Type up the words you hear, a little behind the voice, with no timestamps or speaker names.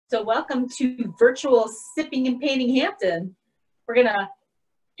So welcome to virtual sipping and painting Hampton. We're gonna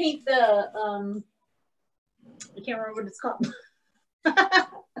paint the, I can't remember what it's called.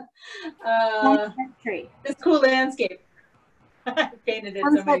 This cool landscape. I painted it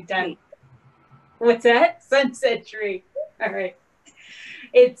so many times. What's that? Sunset tree. All right.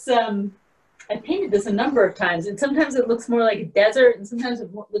 It's, I painted this a number of times, and sometimes it looks more like a desert, and sometimes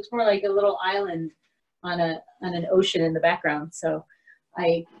it looks more like a little island on an ocean in the background. So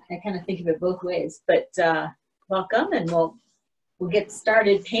I kind of think of it both ways. But welcome, and we'll get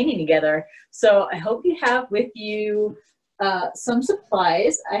started painting together. So I hope you have with you some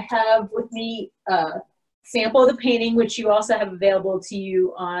supplies. I have with me a sample of the painting, which you also have available to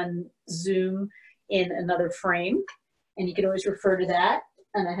you on Zoom in another frame, and you can always refer to that.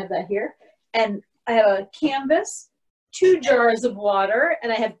 And I have that here. And I have a canvas, 2 jars of water,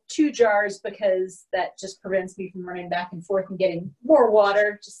 and I have 2 jars because that just prevents me from running back and forth and getting more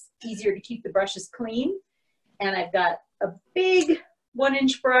water, just easier to keep the brushes clean. And I've got a big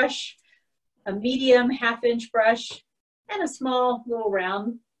 1-inch brush, a medium 1/2-inch brush, and a small little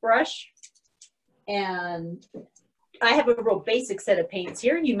round brush. And I have a real basic set of paints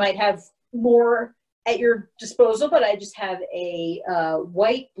here. You might have more at your disposal, but I just have a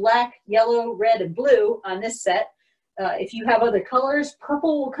white, black, yellow, red, and blue on this set. If you have other colors,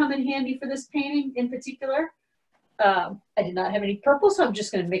 purple will come in handy for this painting in particular. I did not have any purple, so I'm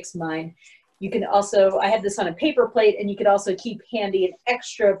just going to mix mine. You can also, I have this on a paper plate, and you could also keep handy an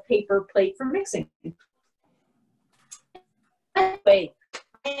extra paper plate for mixing. Anyway,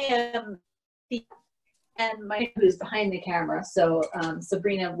 I am and my who's behind the camera, so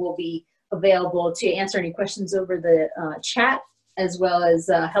Sabrina will be available to answer any questions over the chat, as well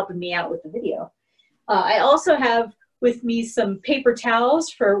as helping me out with the video. I also have with me some paper towels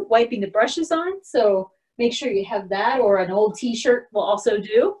for wiping the brushes on, so make sure you have that, or an old t-shirt will also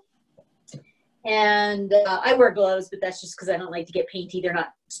do. And I wear gloves, but that's just because I don't like to get painty. They're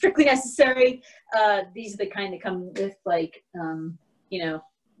not strictly necessary. These are the kind that come with, like, you know,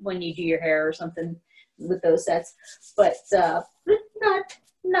 when you do your hair or something with those sets. But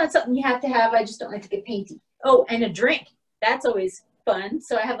not something you have to have. I just don't like to get painty. Oh, and a drink. That's always fun.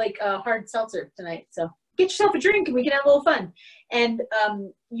 So I have like a hard seltzer tonight. So get yourself a drink and we can have a little fun. And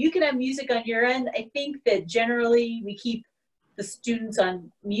you can have music on your end. I think that generally we keep the students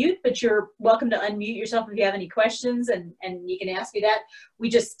on mute, but you're welcome to unmute yourself if you have any questions, and you can ask me that. We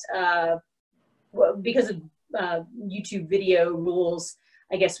just, because of YouTube video rules,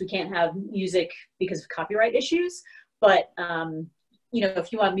 I guess we can't have music because of copyright issues. But you know,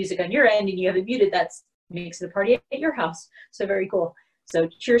 if you want music on your end and you have it muted, that makes it a party at your house. So very cool. So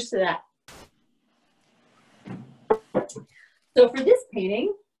cheers to that. So for this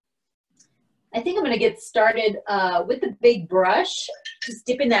painting, I think I'm going to get started with the big brush, just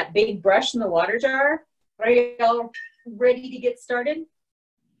dipping that big brush in the water jar. Are you all ready to get started?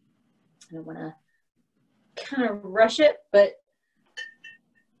 I don't want to kind of rush it, but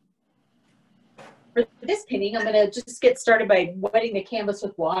for this painting, I'm going to just get started by wetting the canvas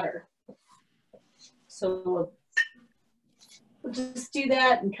with water. So we'll just do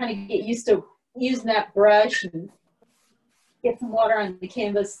that and kind of get used to using that brush and get some water on the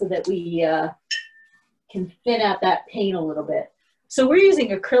canvas so that we can thin out that paint a little bit. So we're using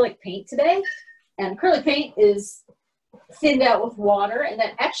acrylic paint today, and acrylic paint is thinned out with water, and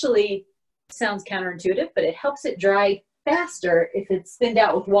that actually sounds counterintuitive, but it helps it dry faster if it's thinned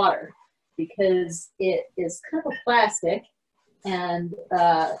out with water, because it is kind of a plastic, and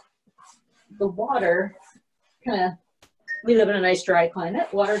the water kind of, we live in a nice dry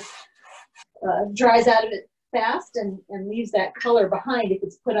climate, water dries out of it fast and leaves that color behind if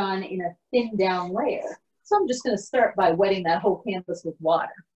it's put on in a thin down layer. So I'm just going to start by wetting that whole canvas with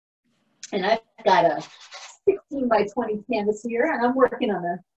water. And I've got a 16 by 20 canvas here, and I'm working on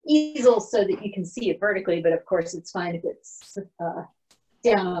an easel so that you can see it vertically, but of course it's fine if it's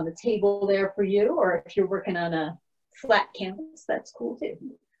down on the table there for you, or if you're working on a flat canvas, that's cool too.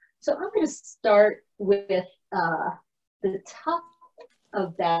 So I'm going to start with the top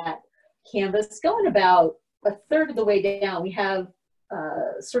of that canvas, going about 1/3 of the way down. We have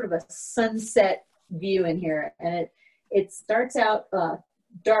sort of a sunset view in here, and it starts out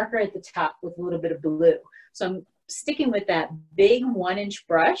darker at the top with a little bit of blue. So I'm sticking with that big 1-inch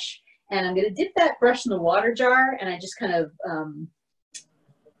brush, and I'm going to dip that brush in the water jar, and I just kind of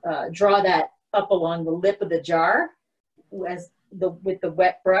draw that up along the lip of the jar with the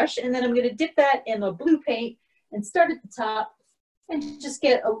wet brush, and then I'm going to dip that in the blue paint and start at the top and just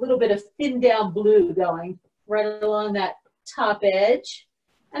get a little bit of thin down blue going right along that top edge.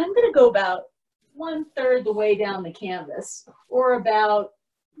 And I'm going to go about 1/3 the way down the canvas, or about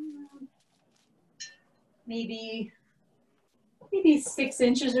maybe 6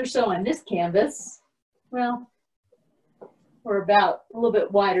 inches or so on this canvas. Well, or about a little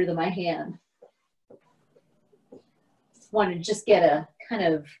bit wider than my hand. Want to just get a kind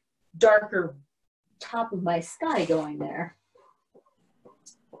of darker top of my sky going there.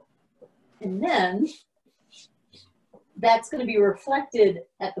 And then that's going to be reflected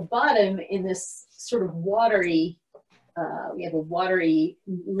at the bottom in this sort of watery, we have a watery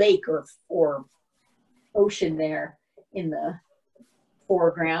lake or ocean there in the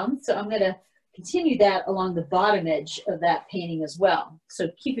foreground. So I'm going to continue that along the bottom edge of that painting as well. So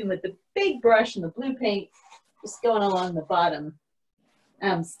keeping with the big brush and the blue paint, just going along the bottom.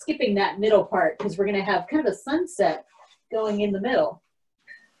 Skipping that middle part because we're going to have kind of a sunset going in the middle.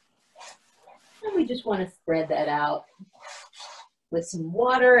 And we just want to spread that out with some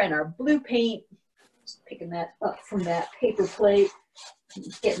water and our blue paint. Just picking that up from that paper plate and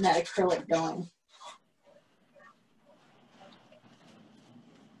getting that acrylic going.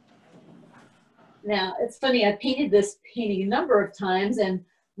 Now, it's funny, I painted this painting a number of times, and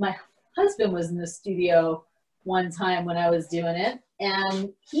my husband was in the studio one time when I was doing it,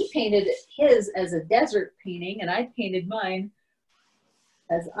 and he painted his as a desert painting, and I painted mine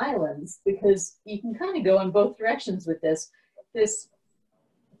as islands, because you can kind of go in both directions with this. This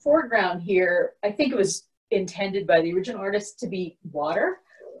foreground here, I think it was intended by the original artist to be water,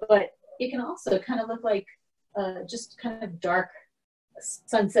 but it can also kind of look like just kind of dark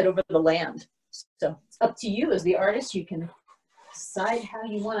sunset over the land. So it's up to you as the artist. You can decide how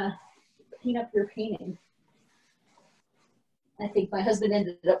you want to paint up your painting. I think my husband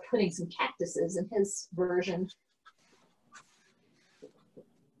ended up putting some cactuses in his version.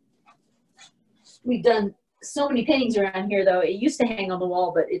 We've done so many paintings around here, though. It used to hang on the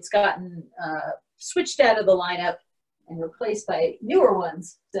wall, but it's gotten switched out of the lineup and replaced by newer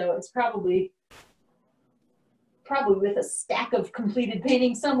ones. So it's probably with a stack of completed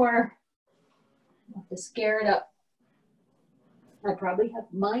paintings somewhere. I'll have to scare it up. I probably have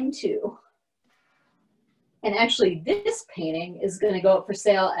mine too. And actually, this painting is going to go up for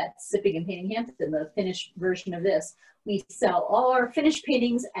sale at Sipping and Painting Hampton, the finished version of this. We sell all our finished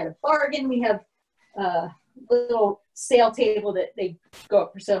paintings at a bargain. We have a little sale table that they go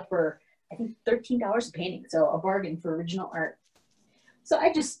up for sale for, I think, $13 a painting. So a bargain for original art. So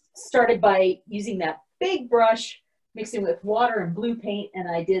I just started by using that big brush, mixing with water and blue paint, and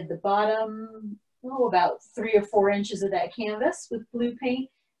I did the bottom, about 3 or 4 inches of that canvas with blue paint,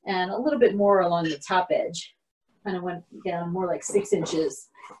 and a little bit more along the top edge. Kind of went down more like 6 inches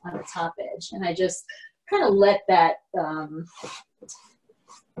on the top edge. And I just kind of let that, the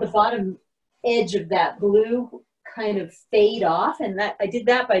bottom edge of that blue kind of fade off. And that I did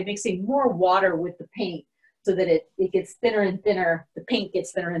that by mixing more water with the paint so that it gets thinner and thinner. The paint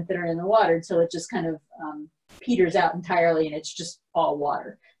gets thinner and thinner in the water until it just kind of peters out entirely and it's just all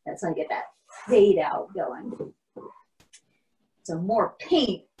water. That's how I get that fade out going. So more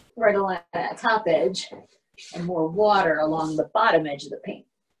paint right along that top edge and more water along the bottom edge of the paint.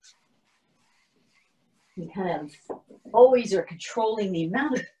 We kind of always are controlling the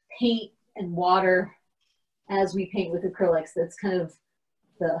amount of paint and water as we paint with acrylics. That's kind of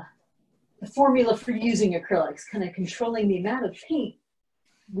the formula for using acrylics, kind of controlling the amount of paint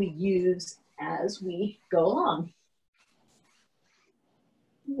we use as we go along.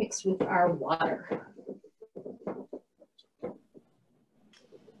 Mixed with our water.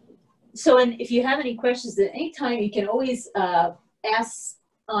 So, and if you have any questions at any time, you can always ask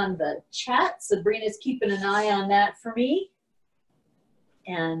on the chat. Sabrina's keeping an eye on that for me.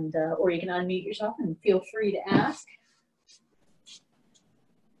 And, or you can unmute yourself and feel free to ask.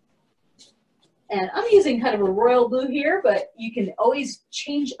 And I'm using kind of a royal blue here, but you can always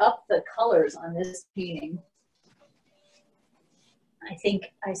change up the colors on this painting. I think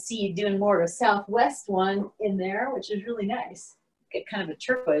I see you doing more of a southwest one in there, which is really nice. Get kind of a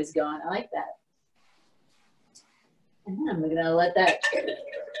turquoise going. I like that. And then I'm gonna let that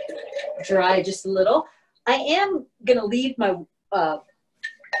dry just a little. I am gonna leave my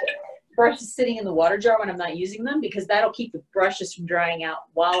brushes sitting in the water jar when I'm not using them, because that'll keep the brushes from drying out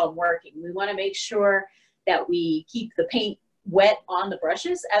while I'm working. We wanna make sure that we keep the paint wet on the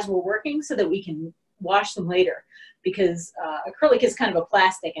brushes as we're working so that we can wash them later, because acrylic is kind of a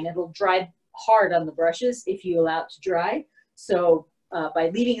plastic and it'll dry hard on the brushes if you allow it to dry. So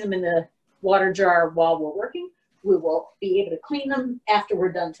by leaving them in the water jar while we're working, we will be able to clean them after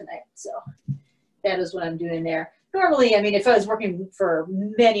we're done tonight. So that is what I'm doing there. Normally, I mean, if I was working for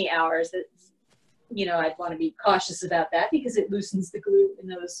many hours, you know, I'd want to be cautious about that because it loosens the glue in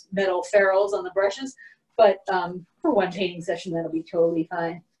those metal ferrules on the brushes. But for one painting session, that'll be totally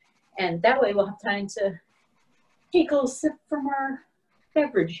fine. And that way we'll have time to take a little sip from our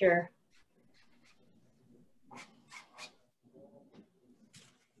beverage here.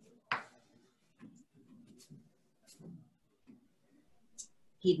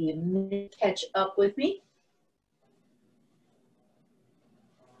 Give you a minute to catch up with me.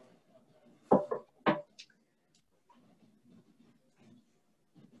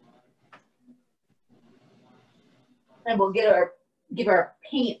 And we'll give our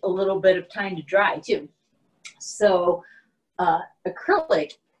paint a little bit of time to dry too. So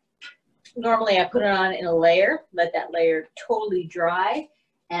acrylic, normally I put it on in a layer, let that layer totally dry,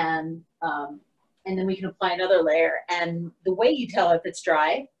 and then we can apply another layer. And the way you tell if it's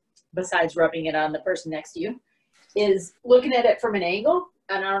dry, besides rubbing it on the person next to you, is looking at it from an angle.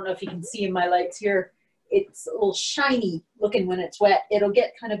 And I don't know if you can see in my lights here, it's a little shiny looking when it's wet. It'll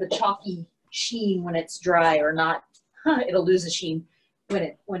get kind of a chalky sheen when it's dry, or not. It'll lose the sheen when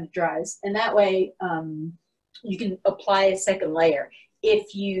it dries. And that way you can apply a second layer.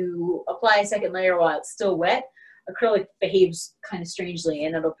 If you apply a second layer while it's still wet, acrylic behaves kind of strangely,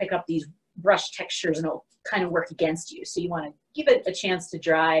 and it'll pick up these brush textures and it'll kind of work against you. So you want to give it a chance to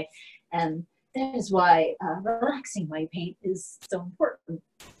dry, and that is why relaxing white paint is so important.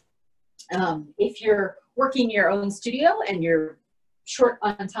 If you're working in your own studio and you're short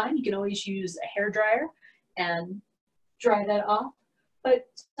on time, you can always use a hair dryer and dry that off. But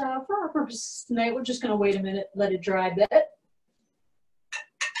for our purposes tonight, we're just going to wait a minute, let it dry a bit.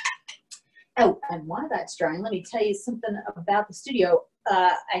 Oh, and while that's drying, let me tell you something about the studio.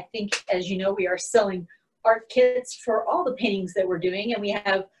 I think, as you know, we are selling art kits for all the paintings that we're doing, and we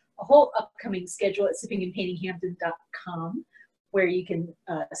have a whole upcoming schedule at sippingandpaintinghampton.com where you can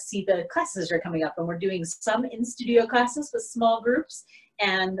see the classes that are coming up. And we're doing some in-studio classes with small groups,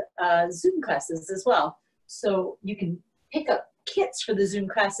 and Zoom classes as well. So you can pick up kits for the Zoom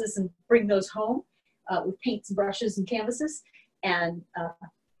classes and bring those home with paints and brushes and canvases, and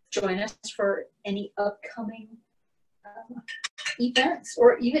join us for any upcoming events,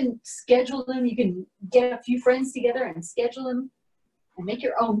 or even schedule them. You can get a few friends together and schedule them and make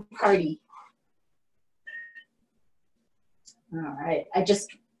your own party. All right, I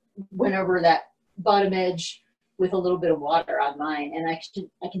just went over that bottom edge with a little bit of water on mine, and I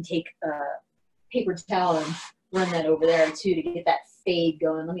can take a paper towel and run that over there too to get that fade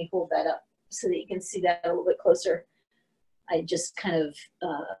going. Let me hold that up so that you can see that a little bit closer. I just kind of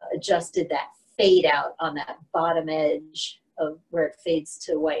adjusted that fade out on that bottom edge of where it fades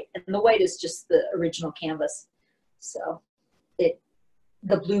to white. And the white is just the original canvas. So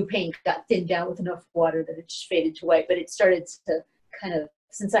the blue paint got thinned down with enough water that it just faded to white, but it started to kind of,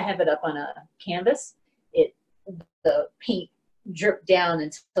 since I have it up on a canvas, the paint dripped down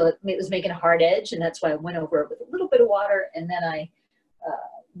until it was making a hard edge, and that's why I went over it with a little bit of water, and then I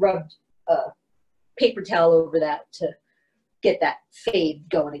rubbed a paper towel over that to get that fade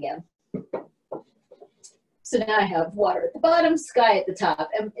going again. So now I have water at the bottom, sky at the top,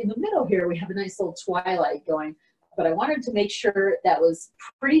 and in the middle here we have a nice little twilight going, but I wanted to make sure that was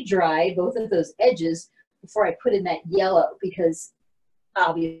pretty dry, both of those edges, before I put in that yellow, because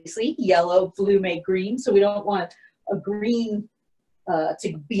obviously yellow, blue make green, so we don't want a green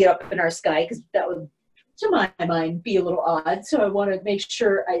to be up in our sky, because that would, to my mind, be a little odd. So I want to make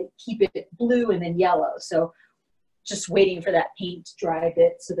sure I keep it blue and then yellow. So just waiting for that paint to dry a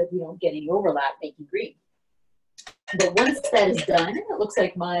bit so that we don't get any overlap making green. But once that is done, and it looks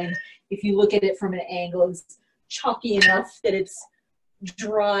like mine, if you look at it from an angle, is chalky enough that it's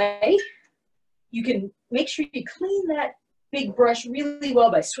dry, you can make sure you clean that big brush really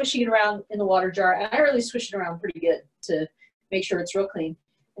well by swishing it around in the water jar. And I really swish it around pretty good to make sure it's real clean.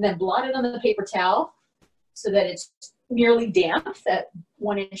 And then blot it on the paper towel so that it's nearly damp, that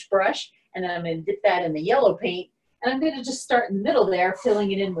 1-inch brush. And then I'm going to dip that in the yellow paint. And I'm going to just start in the middle there,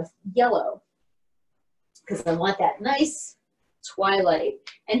 filling it in with yellow, because I want that nice twilight.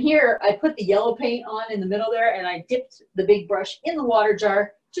 And here I put the yellow paint on in the middle there, and I dipped the big brush in the water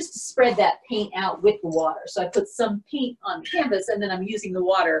jar just to spread that paint out with the water. So I put some paint on the canvas, and then I'm using the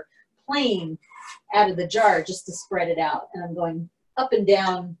water plain out of the jar just to spread it out. And I'm going up and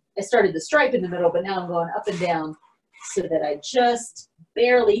down. I started the stripe in the middle, but now I'm going up and down so that I just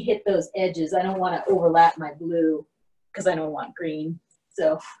barely hit those edges. I don't want to overlap my blue because I don't want green.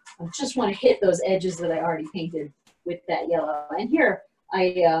 So I just want to hit those edges that I already painted with that yellow. And here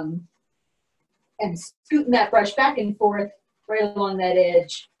I am scooting that brush back and forth right along that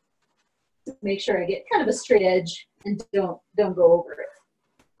edge to make sure I get kind of a straight edge and don't go over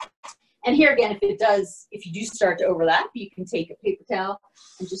it. And here again, if you do start to overlap, you can take a paper towel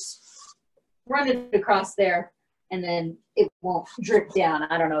and just run it across there, and then it won't drip down.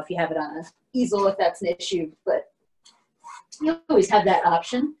 I don't know if you have it on an easel, if that's an issue, but You always have that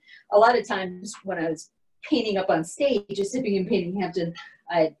option. A lot of times when I was painting up on stage, just sipping and painting Hampton,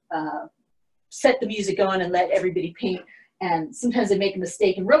 I'd set the music on and let everybody paint. And sometimes I make a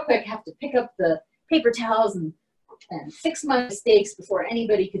mistake and real quick have to pick up the paper towels and fix my mistakes before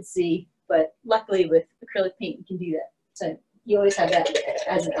anybody could see. But luckily with acrylic paint, you can do that. So you always have that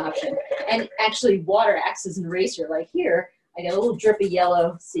as an option. And actually water acts as an eraser. Like here, I got a little drip of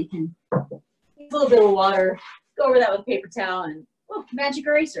yellow, so you can use a little bit of water, go over that with a paper towel, and oh, magic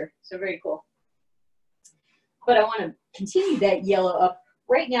eraser. So very cool. But I want to continue that yellow up.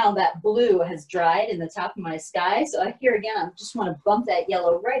 Right now that blue has dried in the top of my sky. So here again, I just want to bump that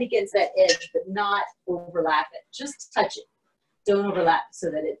yellow right against that edge, but not overlap it. Just touch it. Don't overlap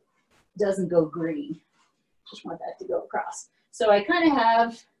so that it doesn't go green. Just want that to go across. So I kind of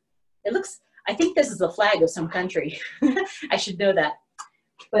have, it looks, I think this is the flag of some country. I should know that.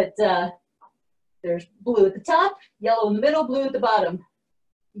 But there's blue at the top, yellow in the middle, blue at the bottom.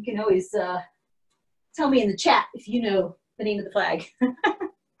 You can always tell me in the chat if you know the name of the flag.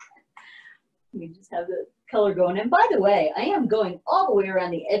 You just have the color going. And by the way, I am going all the way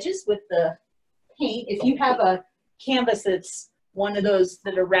around the edges with the paint. If you have a canvas that's one of those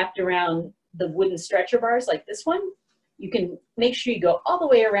that are wrapped around the wooden stretcher bars like this one, you can make sure you go all the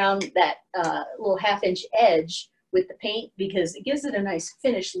way around that little half-inch edge with the paint, because it gives it a nice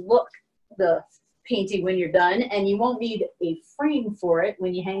finished look, the painting, when you're done, and you won't need a frame for it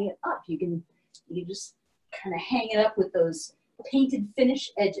when you hang it up. You can just kind of hang it up with those painted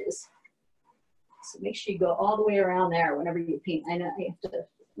finished edges. So make sure you go all the way around there whenever you paint. I know I have to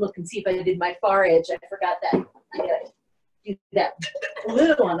look and see if I did my far edge. I forgot that. I gotta do that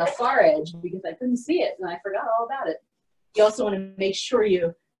blue on the far edge because I couldn't see it and I forgot all about it. You also want to make sure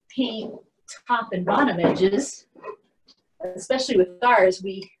you paint top and bottom edges, especially with ours.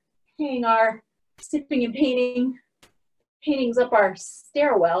 We hang our sipping and paintings up our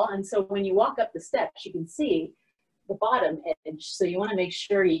stairwell, and so when you walk up the steps, you can see the bottom edge. So you want to make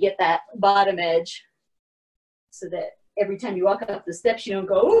sure you get that bottom edge so that every time you walk up the steps, you don't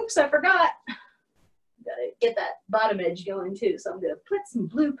go, oops, I forgot. You gotta get that bottom edge going too. So I'm gonna put some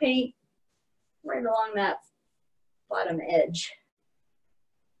blue paint right along that bottom edge.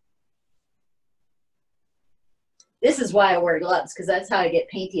 This is why I wear gloves, because that's how I get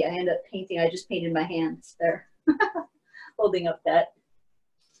painty. I end up painting, I just painted my hands there, holding up that.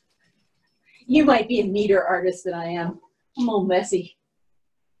 You might be a neater artist than I am. I'm all messy.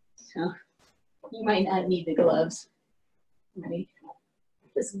 So you might not need the gloves. Let me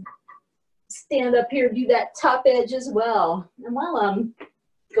just stand up here, do that top edge as well. And while I'm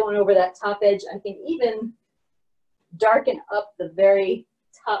going over that top edge, I can even darken up the very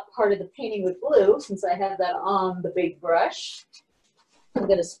top part of the painting with blue, since I have that on the big brush. I'm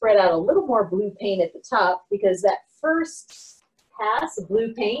going to spread out a little more blue paint at the top, because that first pass of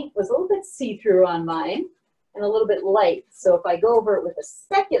blue paint was a little bit see-through on mine and a little bit light. So if I go over it with a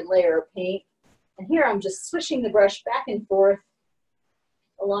second layer of paint, and here I'm just swishing the brush back and forth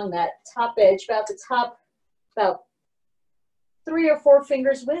along that top edge, about the top, about 3 or 4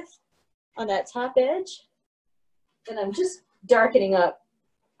 fingers width on that top edge. And I'm just darkening up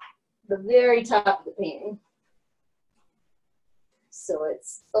the very top of the painting. So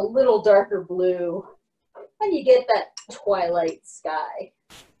it's a little darker blue, and you get that twilight sky.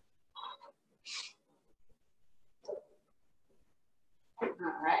 All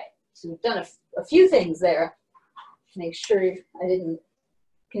right, so we've done a few things there. Make sure I didn't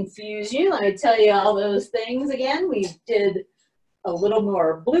confuse you. Let me tell you all those things again. We did a little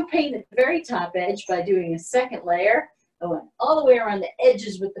more blue paint at the very top edge by doing a second layer. I went all the way around the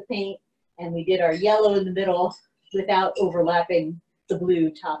edges with the paint, and we did our yellow in the middle without overlapping the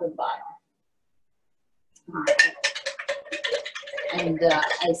blue top and bottom. And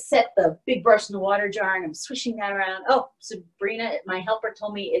I set the big brush in the water jar, and I'm swishing that around. Oh, Sabrina, my helper,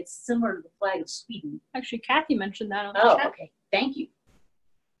 told me it's similar to the flag of Sweden. Actually, Kathy mentioned that on the chat. Oh, okay. Thank you.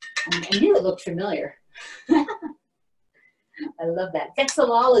 I knew it looked familiar. I love that.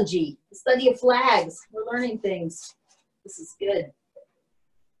 Vexillology, the study of flags. We're learning things. This is good.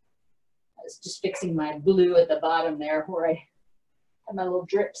 I was just fixing my blue at the bottom there where I have my little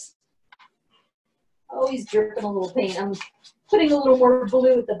drips. Always dripping a little paint. I'm putting a little more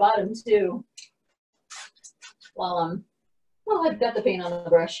blue at the bottom too while I've got the paint on the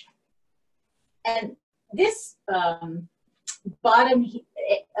brush. And this bottom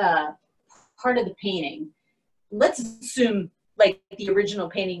part of the painting, let's assume like the original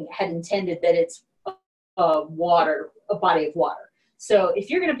painting had intended that it's a body of water. So if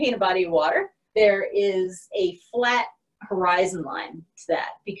you're going to paint a body of water, there is a flat horizon line to that,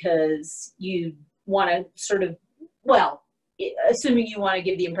 because you want to sort of, well, assuming you want to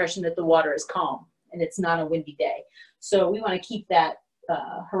give the impression that the water is calm and it's not a windy day. So we want to keep that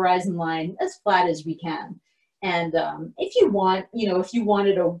horizon line as flat as we can. And if you want, you know, if you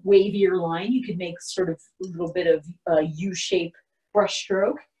wanted a wavier line, you could make sort of a little bit of a U-shape brush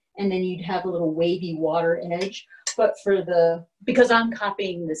stroke, and then you'd have a little wavy water edge. But for the, because I'm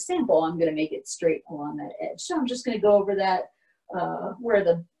copying the sample, I'm going to make it straight along that edge. So I'm just going to go over that where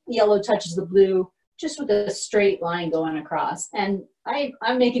the yellow touches the blue, just with a straight line going across. And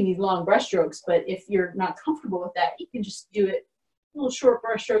I'm making these long brush strokes, but if you're not comfortable with that, you can just do it little short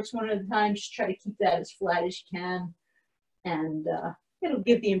brush strokes one at a time. Just try to keep that as flat as you can. And it'll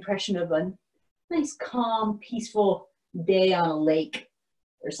give the impression of a nice, calm, peaceful day on a lake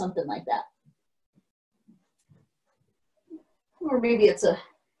or something like that. Or maybe it's a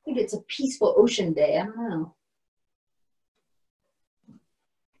peaceful ocean day. I don't know.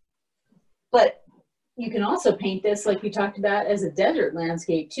 But you can also paint this, like we talked about, as a desert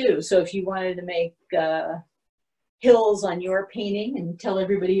landscape too. So if you wanted to make hills on your painting and tell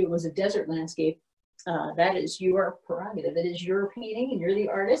everybody it was a desert landscape, that is your prerogative. It is your painting and you're the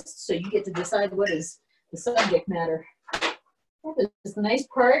artist, so you get to decide what is the subject matter. That is the nice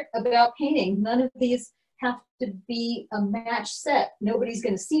part about painting. None of these have to be a match set. Nobody's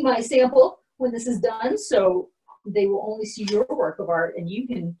going to see my sample when this is done, so they will only see your work of art, and you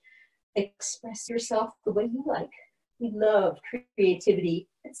can express yourself the way you like. We love creativity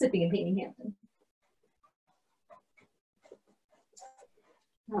at Sipping and Painting Hampton.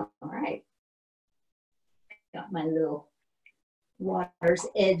 All right, got my little water's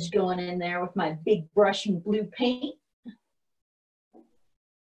edge going in there with my big brush and blue paint.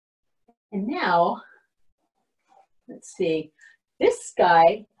 And now, let's see, this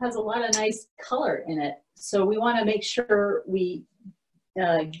sky has a lot of nice color in it. So we want to make sure we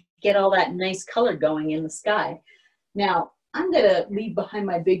get all that nice color going in the sky. Now, I'm going to leave behind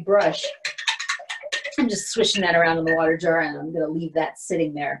my big brush. I'm just swishing that around in the water jar, and I'm going to leave that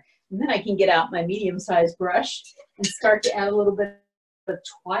sitting there. And then I can get out my medium-sized brush and start to add a little bit of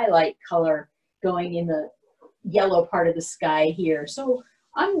twilight color going in the yellow part of the sky here. So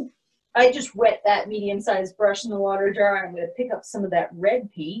I just wet that medium-sized brush in the water jar. I'm going to pick up some of that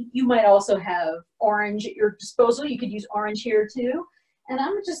red paint. You might also have orange at your disposal. You could use orange here too. And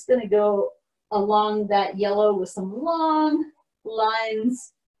I'm just going to go along that yellow with some long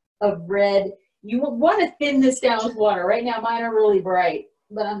lines of red. You will want to thin this down with water. Right now mine are really bright,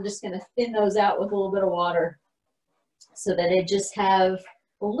 but I'm just going to thin those out with a little bit of water so that they just have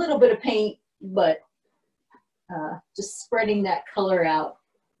a little bit of paint, but just spreading that color out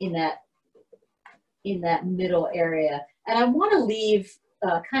in that middle area. And I want to leave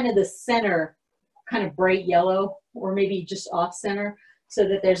kind of the center kind of bright yellow, or maybe just off center, so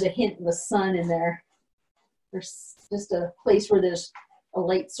that there's a hint of the sun in there. There's just a place where there's a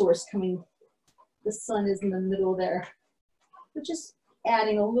light source coming. The sun is in the middle there. But just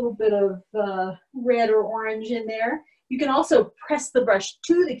adding a little bit of red or orange in there. You can also press the brush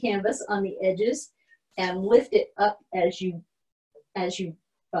to the canvas on the edges and lift it up as you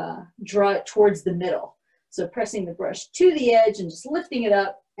draw it towards the middle. So pressing the brush to the edge and just lifting it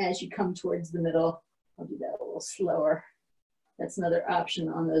up as you come towards the middle. I'll do that a little slower. That's another option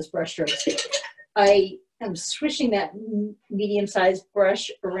on those brush strokes. I am swishing that medium-sized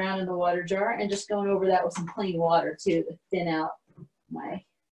brush around in the water jar and just going over that with some plain water too to thin out my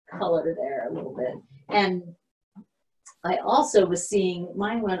color there a little bit. And I also was seeing,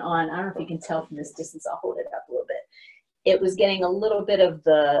 mine went on, I don't know if you can tell from this distance, I'll hold it up a little bit. It was getting a little bit of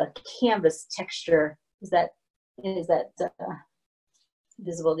the canvas texture. Is that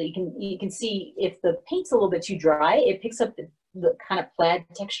visible? That you can see if the paint's a little bit too dry, it picks up the kind of plaid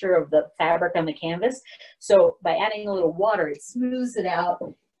texture of the fabric on the canvas. So by adding a little water, it smooths it out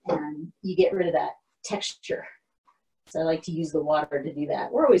and you get rid of that texture. So I like to use the water to do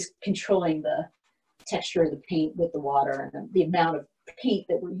that. We're always controlling the texture of the paint with the water and the amount of paint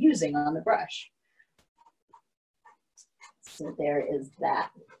that we're using on the brush. So there is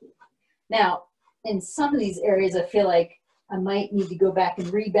that. Now, in some of these areas, I feel like I might need to go back and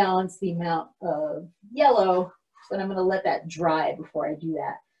rebalance the amount of yellow, but I'm going to let that dry before I do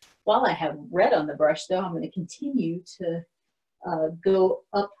that. While I have red on the brush, though, I'm going to continue to go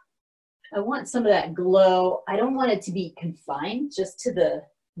up. I want some of that glow. I don't want it to be confined just to the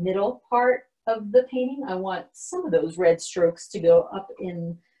middle part of the painting. I want some of those red strokes to go up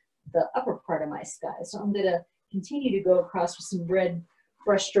in the upper part of my sky. So I'm going to continue to go across with some red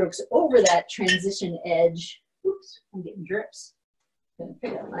brush strokes over that transition edge. Oops, I'm getting drips. I'm going to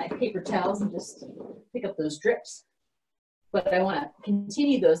pick up my paper towels and just pick up those drips. But I want to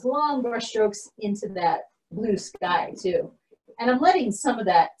continue those long brush strokes into that blue sky too. And I'm letting some of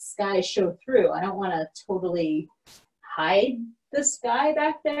that sky show through. I don't want to totally hide the sky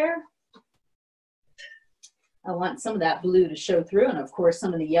back there. I want some of that blue to show through, and of course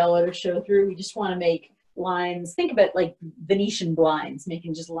some of the yellow to show through. We just want to make lines. Think of it like Venetian blinds,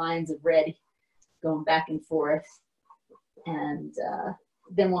 making just lines of red going back and forth. And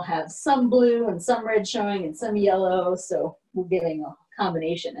then we'll have some blue and some red showing and some yellow, so we're getting a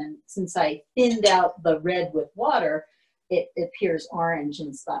combination. And since I thinned out the red with water, it appears orange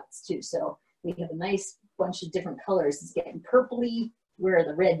in spots too. So we have a nice bunch of different colors. It's getting purpley where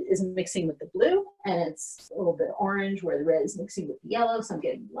the red is mixing with the blue, and it's a little bit orange where the red is mixing with the yellow. So I'm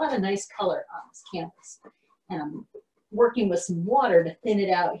getting a lot of nice color on this canvas. And I'm working with some water to thin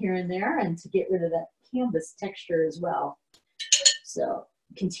it out here and there and to get rid of that canvas texture as well. So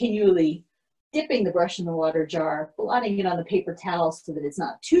continually dipping the brush in the water jar, blotting it on the paper towel so that it's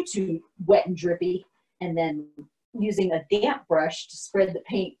not too wet and drippy, and then using a damp brush to spread the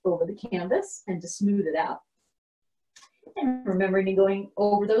paint over the canvas and to smooth it out. And remembering to going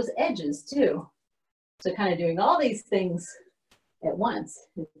over those edges too. So kind of doing all these things at once.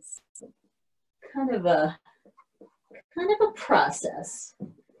 It's kind of a process,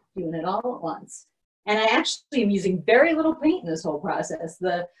 doing it all at once. And I actually am using very little paint in this whole process.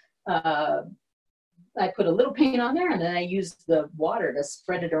 I put a little paint on there, and then I used the water to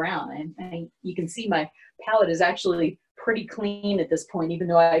spread it around. And you can see my palette is actually pretty clean at this point, even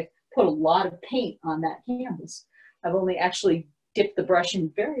though I put a lot of paint on that canvas. I've only actually dipped the brush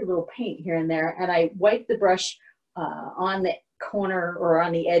in very little paint here and there, and I wipe the brush on the corner or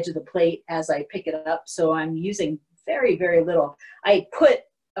on the edge of the plate as I pick it up. So I'm using very, very little. I put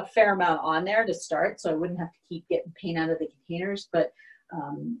a fair amount on there to start, so I wouldn't have to keep getting paint out of the containers, but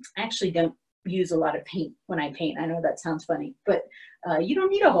I actually don't use a lot of paint when I paint. I know that sounds funny, but you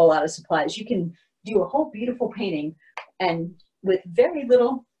don't need a whole lot of supplies. You can do a whole beautiful painting and with very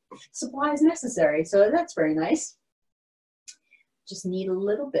little supplies necessary, so that's very nice. Just need a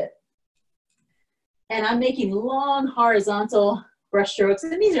little bit. And I'm making long horizontal brush strokes,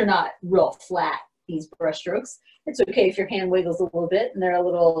 and these are not real flat, these brush strokes. It's okay if your hand wiggles a little bit and they're a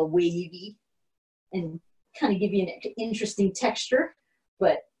little wavy and kind of give you an interesting texture,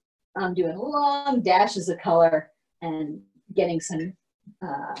 but I'm doing long dashes of color and getting some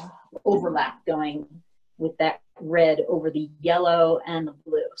overlap going with that red over the yellow and the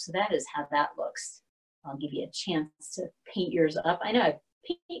blue. So that is how that looks. I'll give you a chance to paint yours up. I know I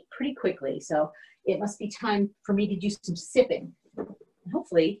paint pretty quickly, so it must be time for me to do some sipping.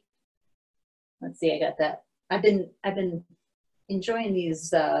 Hopefully, let's see, I got that. I've been enjoying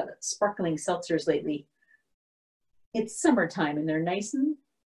these sparkling seltzers lately. It's summertime and they're nice and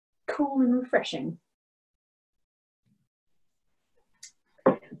cool and refreshing.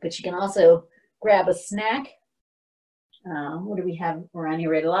 But you can also grab a snack. What do we have around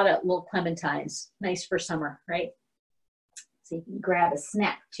here? Right, a lot of little clementines, nice for summer, right? So you can grab a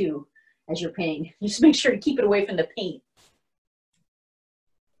snack too as you're painting. Just make sure to keep it away from the paint.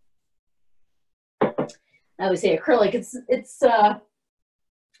 I would say acrylic, it's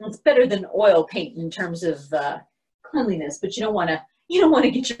better than oil paint in terms of cleanliness, but you don't want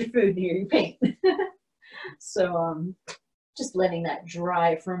to get your food near your paint. So just letting that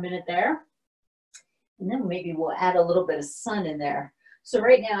dry for a minute there. And then maybe we'll add a little bit of sun in there. So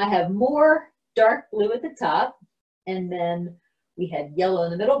right now I have more dark blue at the top, and then we had yellow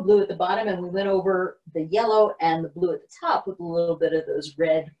in the middle, blue at the bottom, and we went over the yellow and the blue at the top with a little bit of those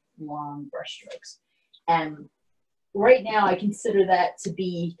red long brush strokes. And right now I consider that to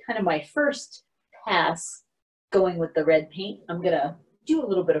be kind of my first pass going with the red paint. I'm gonna do a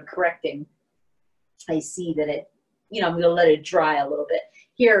little bit of correcting. I see that I'm gonna let it dry a little bit.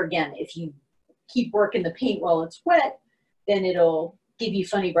 Here again, if you keep working the paint while it's wet, then it'll give you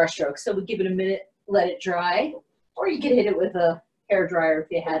funny brush strokes. So we'll give it a minute, let it dry, or you could hit it with a hair dryer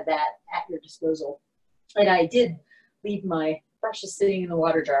if you had that at your disposal. And I did leave my brushes sitting in the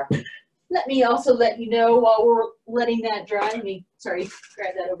water jar. Let me also let you know while we're letting that dry,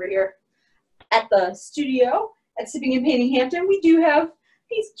 grab that over here. At the studio at Sipping and Painting Hampton, we do have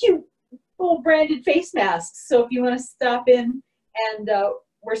these cute little branded face masks. So if you want to stop in, and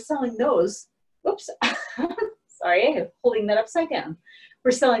we're selling those. Oops, sorry, I'm holding that upside down.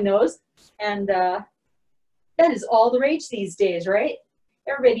 We're selling those, and that is all the rage these days, right?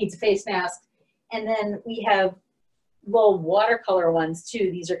 Everybody needs a face mask. And then we have little watercolor ones too.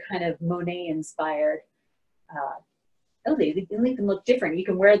 These are kind of Monet inspired. They can look different. You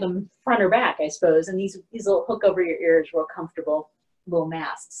can wear them front or back, I suppose. And these will hook over your ears real comfortable little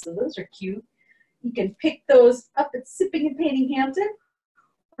masks. So those are cute. You can pick those up at Sipping and Painting Hampton.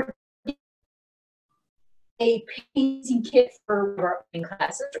 a painting kit for our painting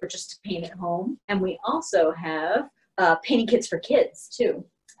classes or just to paint at home. And we also have painting kits for kids too.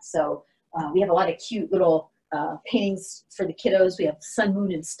 So we have a lot of cute little paintings for the kiddos. We have sun,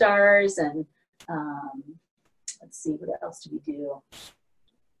 moon, and stars, and let's see, what else do we do?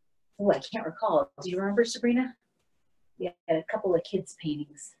 Oh, I can't recall. Do you remember, Sabrina? We had a couple of kids'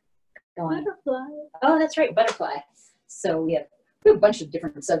 paintings going. Butterfly. Oh, that's right, butterfly. So we have a bunch of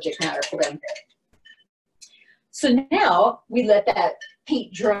different subject matter for them. So now we let that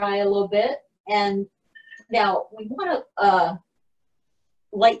paint dry a little bit, and now we want a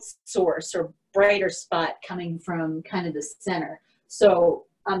light source or brighter spot coming from kind of the center. So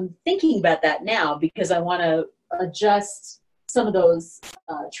I'm thinking about that now because I want to adjust some of those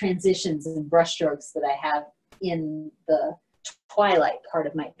transitions and brush strokes that I have in the twilight part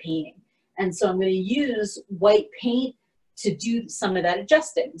of my painting. And so I'm going to use white paint to do some of that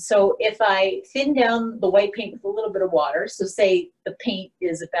adjusting. So if I thin down the white paint with a little bit of water, so say the paint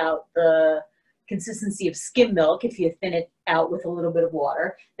is about the consistency of skim milk, if you thin it out with a little bit of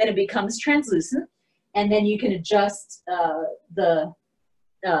water, then it becomes translucent, and then you can adjust the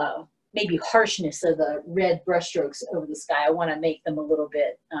maybe harshness of the red brush strokes over the sky. I want to make them a little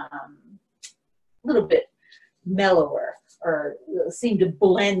bit mellower, or seem to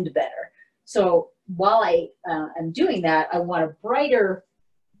blend better. So while I am doing that, I want a brighter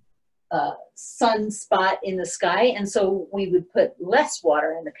sun spot in the sky, and so we would put less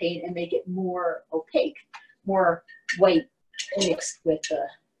water in the paint and make it more opaque, more white mixed with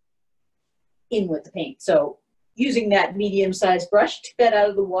the paint. So using that medium-sized brush, took that out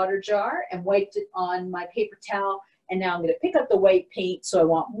of the water jar and wiped it on my paper towel, and now I'm going to pick up the white paint. So I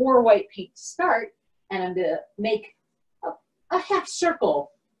want more white paint to start, and I'm going to make a half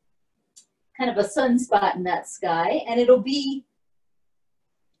circle, kind of a sunspot in that sky, and it'll be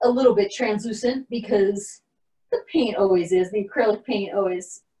a little bit translucent because the paint always is. The acrylic paint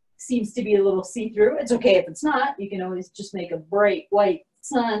always seems to be a little see-through. It's okay if it's not. You can always just make a bright white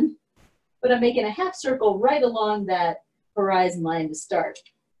sun. But I'm making a half circle right along that horizon line to start.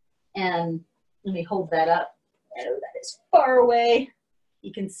 And let me hold that up. Oh, that is far away.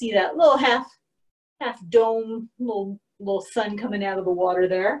 You can see that little half dome, little sun coming out of the water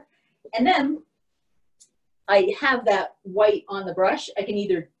there. And then I have that white on the brush. I can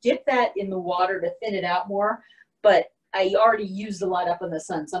either dip that in the water to thin it out more, but I already used a lot up in the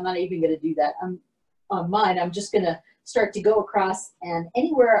sun, so I'm not even going to do that. On mine, I'm just going to start to go across, and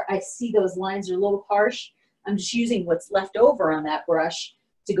anywhere I see those lines are a little harsh, I'm just using what's left over on that brush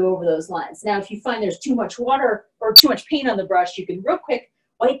to go over those lines. Now, if you find there's too much water or too much paint on the brush, you can real quick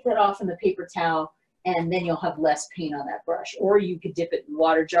wipe that off in the paper towel, and then you'll have less paint on that brush. Or you could dip it in the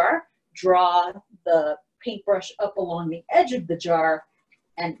water jar, draw the paintbrush up along the edge of the jar,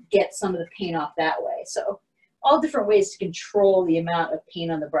 and get some of the paint off that way. So all different ways to control the amount of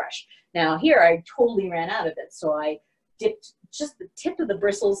paint on the brush. Now here I totally ran out of it, so I dipped just the tip of the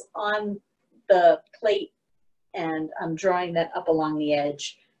bristles on the plate, and I'm drawing that up along the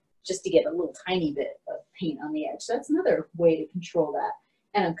edge just to get a little tiny bit of paint on the edge. So that's another way to control that.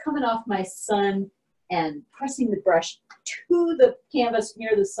 And I'm coming off my sun and pressing the brush to the canvas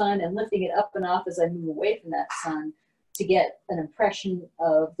near the sun and lifting it up and off as I move away from that sun to get an impression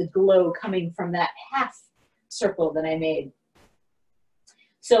of the glow coming from that half circle that I made.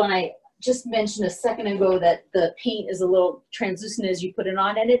 So, and I just mentioned a second ago that the paint is a little translucent as you put it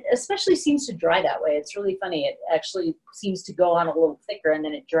on, and it especially seems to dry that way. It's really funny. It actually seems to go on a little thicker and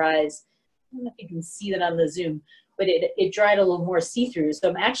then it dries. I don't know if you can see that on the zoom, but it dried a little more see-through. So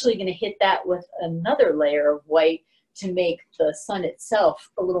I'm actually going to hit that with another layer of white to make the sun itself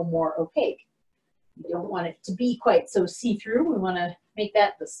a little more opaque. We don't want it to be quite so see-through. We want to make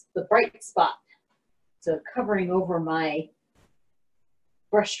that the bright spot. So covering over my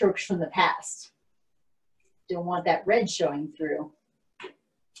brush strokes from the past. Don't want that red showing through.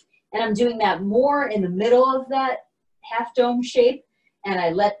 And I'm doing that more in the middle of that half dome shape, and I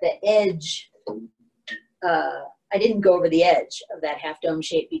let the edge, I didn't go over the edge of that half dome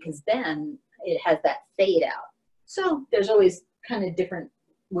shape because then it has that fade out. So there's always kind of different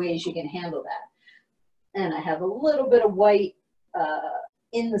ways you can handle that. And I have a little bit of white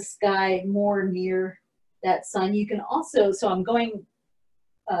in the sky, more near that sun. You can also, so I'm going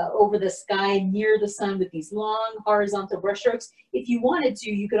over the sky near the sun with these long horizontal brush strokes. If you wanted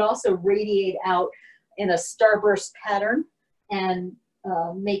to, you could also radiate out in a starburst pattern and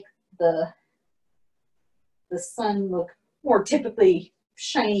make the sun look more typically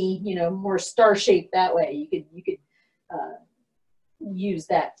shiny, you know, more star-shaped that way. You could use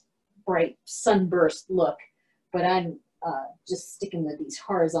that bright sunburst look, but I'm just sticking with these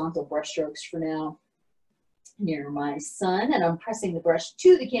horizontal brush strokes for now. near my sun, and I'm pressing the brush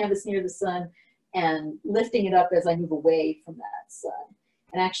to the canvas near the sun and lifting it up as I move away from that sun.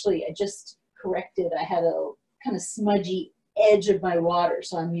 And actually, I just corrected, I had a kind of smudgy edge of my water,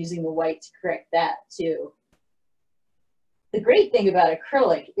 so I'm using the white to correct that too. The great thing about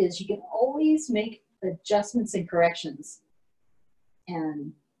acrylic is you can always make adjustments and corrections,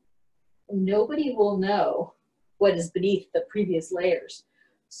 and nobody will know what is beneath the previous layers.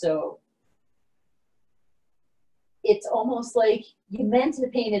 So it's almost like you meant to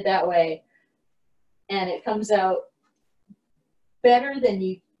paint it that way, and it comes out better than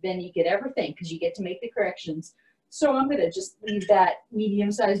you could ever think, because you get to make the corrections. So I'm gonna just leave that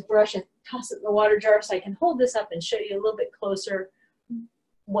medium-sized brush and toss it in the water jar so I can hold this up and show you a little bit closer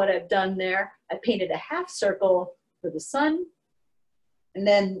what I've done there. I painted a half circle for the sun, and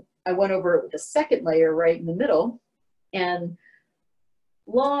then I went over it with a second layer right in the middle, and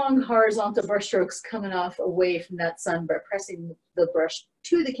long horizontal brush strokes coming off away from that sun by pressing the brush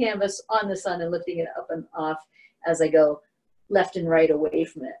to the canvas on the sun and lifting it up and off as I go left and right away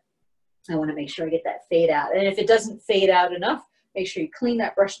from it. I want to make sure I get that fade out. And if it doesn't fade out enough, make sure you clean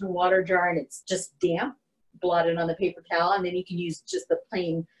that brush in the water jar and it's just damp, blot it on the paper towel, and then you can use just the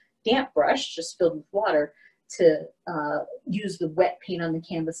plain damp brush, just filled with water, to use the wet paint on the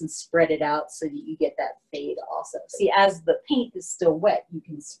canvas and spread it out so that you get that fade also. See, as the paint is still wet, you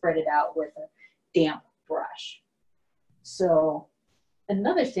can spread it out with a damp brush. So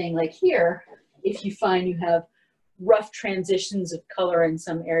another thing, like here, if you find you have rough transitions of color in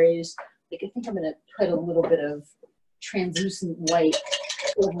some areas, like I think I'm gonna put a little bit of translucent white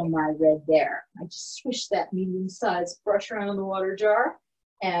over my red there. I just swished that medium-sized brush around in the water jar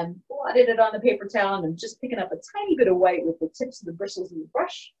and blotted it on the paper towel, and I'm just picking up a tiny bit of white with the tips of the bristles of the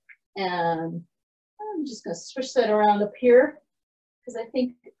brush. And I'm just gonna swish that around up here, because I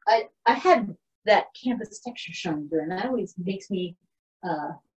think I had that canvas texture showing through, and that always makes me,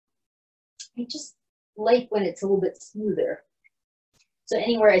 I just like when it's a little bit smoother. So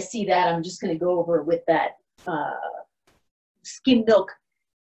anywhere I see that, I'm just gonna go over with that skim milk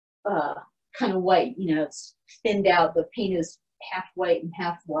kind of white. You know, it's thinned out, the paint is half white and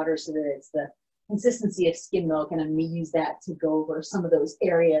half water, so that it's the consistency of skim milk, and I'm going to use that to go over some of those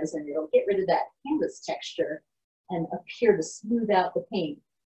areas, and it'll get rid of that canvas texture and appear to smooth out the paint.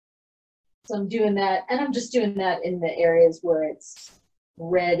 So I'm doing that, and I'm just doing that in the areas where it's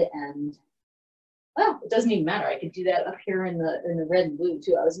red and, well, it doesn't even matter. I could do that up here in the red and blue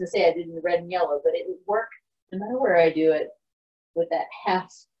too. I was going to say I did in the red and yellow, but it would work no matter where I do it with that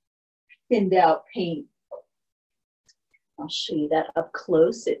half thinned out paint. I'll show you that up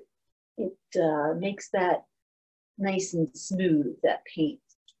close. It makes that nice and smooth, that paint.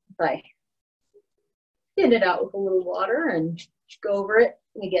 If I thin it out with a little water and go over it,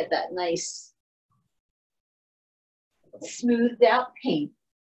 you get that nice smoothed out paint.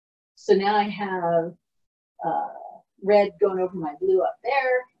 So now I have red going over my blue up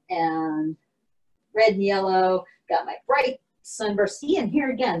there, and red and yellow, got my bright sunburst. See, and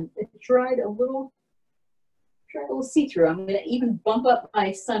here again, it dried a little see-through. I'm going to even bump up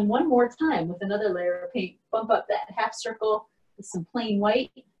my sun one more time with another layer of paint, bump up that half circle with some plain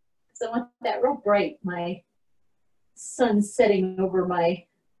white, because I want that real bright, my sun setting over my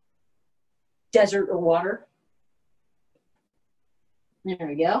desert or water. There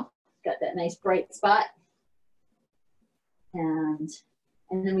we go. Got that nice bright spot. And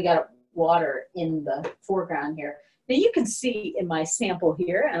then we got water in the foreground here. Now you can see in my sample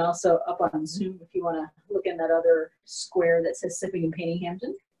here, and also up on Zoom if you want to look in that other square that says Sipping and Painting Hampton.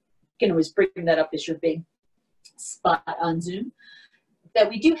 You can always bring that up as your big spot on Zoom. That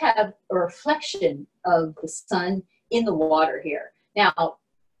we do have a reflection of the sun in the water here. Now,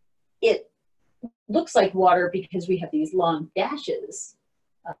 it looks like water because we have these long dashes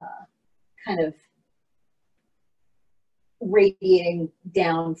kind of radiating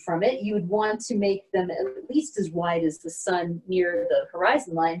down from it. You would want to make them at least as wide as the sun near the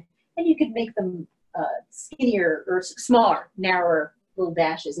horizon line, and you could make them skinnier or smaller, narrower little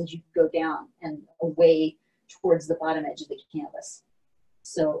dashes as you go down and away towards the bottom edge of the canvas.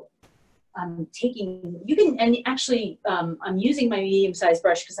 So I'm taking, you can, and actually I'm using my medium-sized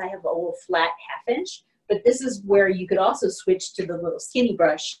brush because I have a little flat 1/2 inch, but this is where you could also switch to the little skinny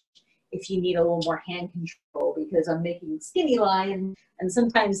brush if you need a little more hand control, because I'm making skinny line, and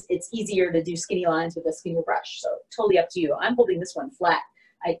sometimes it's easier to do skinny lines with a skinnier brush. So totally up to you. I'm holding this one flat.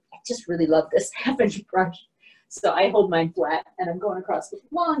 I just really love this 1/2 inch brush. So I hold mine flat, and I'm going across with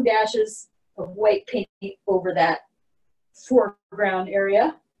long dashes of white paint over that foreground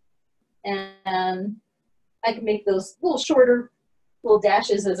area. And I can make those little shorter little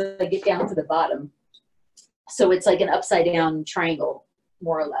dashes as I get down to the bottom. So it's like an upside down triangle,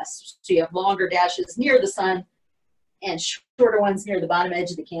 more or less. So you have longer dashes near the sun and shorter ones near the bottom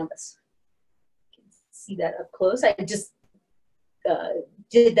edge of the canvas. You can see that up close. I just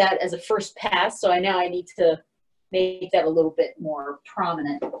did that as a first pass, so now I need to make that a little bit more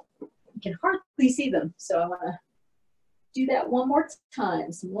prominent. You can hardly see them, so I want to do that one more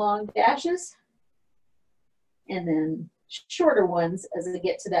time. Some long dashes, and then shorter ones as I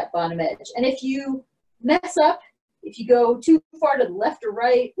get to that bottom edge. And if you mess up, if you go too far to the left or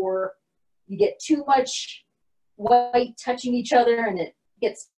right, or you get too much white touching each other and it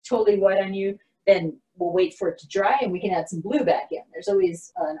gets totally white on you, then we'll wait for it to dry and we can add some blue back in. There's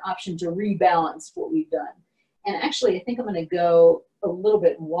always an option to rebalance what we've done. And actually, I think I'm going to go a little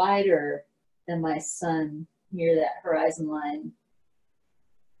bit wider than my sun near that horizon line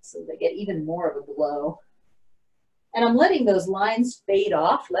so that I get even more of a glow. And I'm letting those lines fade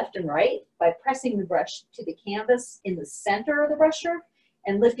off left and right by pressing the brush to the canvas in the center of the brush stroke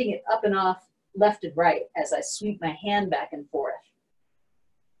and lifting it up and off left and right as I sweep my hand back and forth.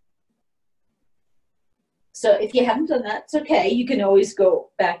 So if you haven't done that, it's okay. You can always go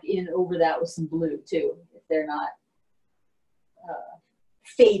back in over that with some blue too, if they're not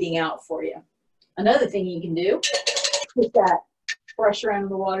fading out for you. Another thing you can do, put that brush around in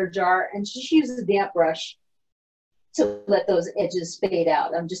the water jar and just use a damp brush to let those edges fade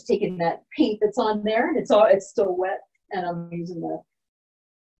out. I'm just taking that paint that's on there and it's still wet, and I'm using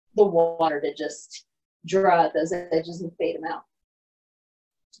the water to just draw out those edges and fade them out.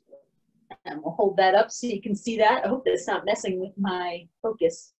 And we'll hold that up so you can see that. I hope that it's not messing with my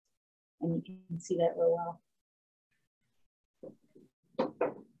focus and you can see that real well.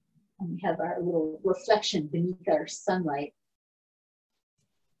 And we have our little reflection beneath our sunlight.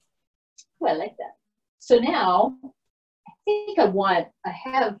 Oh, I like that. So now I think I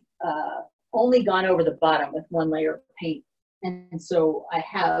have only gone over the bottom with one layer of paint. And so I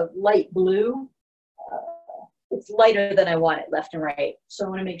have light blue. It's lighter than I want it left and right. So I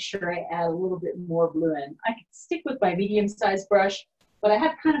want to make sure I add a little bit more blue in. I can stick with my medium-sized brush, but I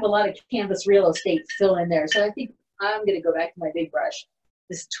have kind of a lot of canvas real estate still in there. So I think I'm going to go back to my big brush.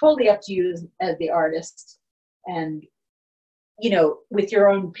 It's totally up to you as the artist. And, you know, with your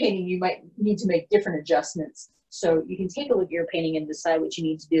own painting, you might need to make different adjustments. So you can take a look at your painting and decide what you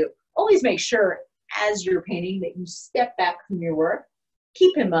need to do. Always make sure as you're painting that you step back from your work.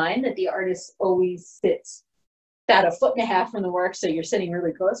 Keep in mind that the artist always sits about 1.5 feet from the work, so you're sitting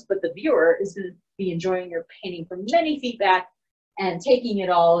really close, but the viewer is going to be enjoying your painting from many feet back and taking it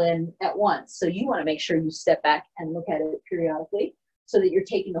all in at once. So you want to make sure you step back and look at it periodically so that you're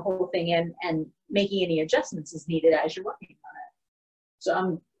taking the whole thing in and making any adjustments as needed as you're working on it. So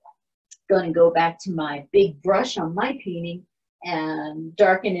I'm going to go back to my big brush on my painting and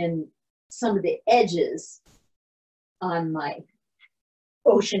darken in some of the edges on my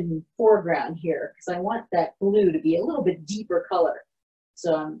ocean foreground here because I want that blue to be a little bit deeper color.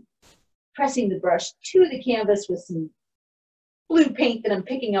 So I'm pressing the brush to the canvas with some blue paint that I'm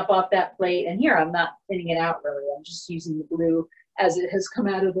picking up off that plate. And here I'm not thinning it out really. I'm just using the blue as it has come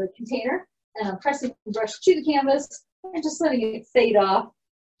out of the container. And I'm pressing the brush to the canvas and just letting it fade off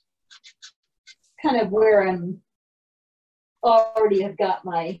kind of where I'm already have got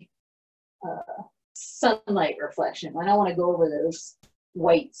my sunlight reflection. I don't want to go over those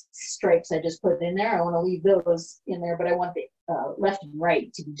white stripes I just put in there. I want to leave those in there, but I want the left and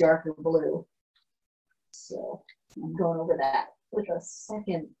right to be darker blue. So I'm going over that with a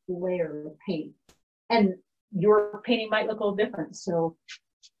second layer of paint. And your painting might look a little different, so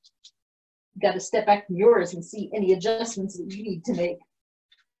you got to step back from yours and see any adjustments that you need to make.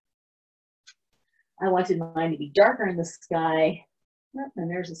 I wanted mine to be darker in the sky.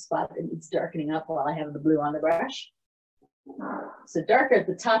 And there's a spot that needs darkening up while I have the blue on the brush. So darker at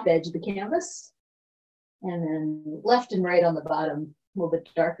the top edge of the canvas, and then left and right on the bottom, a little bit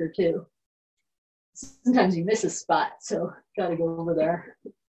darker too. Sometimes you miss a spot, so gotta go over there.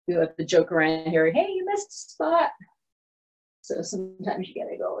 We have to joke around here, hey, you missed a spot. So sometimes you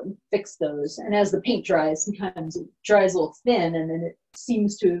gotta go and fix those. And as the paint dries, sometimes it dries a little thin, and then it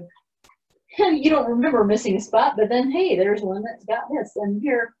seems to, you don't remember missing a spot, but then, hey, there's one that got missed. And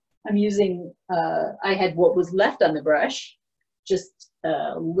here I'm using, I had what was left on the brush, just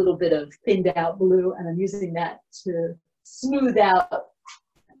a little bit of thinned out blue, and I'm using that to smooth out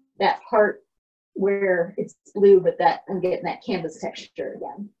that part where it's blue, but that I'm getting that canvas texture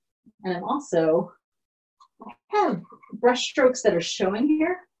again. And I'm also, I have brush strokes that are showing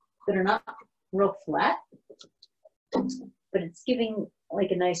here that are not real flat, but it's giving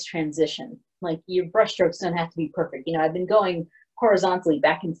like a nice transition. Like your brush strokes don't have to be perfect. You know, I've been going horizontally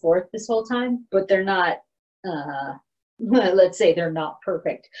back and forth this whole time, but they're not let's say they're not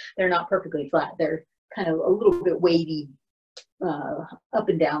perfect. They're not perfectly flat. They're kind of a little bit wavy, up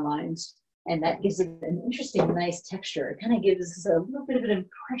and down lines. And that gives it an interesting, nice texture. It kind of gives a little bit of an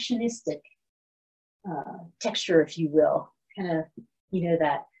impressionistic texture, if you will. Kind of, you know,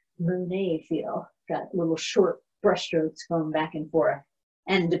 that Monet feel. Got little short brush strokes going back and forth.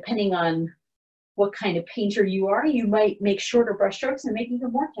 And depending on what kind of painter you are, you might make shorter brush strokes and make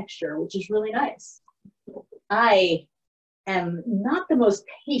even more texture, which is really nice. I am not the most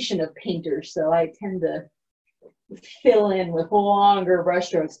patient of painters, so I tend to fill in with longer brush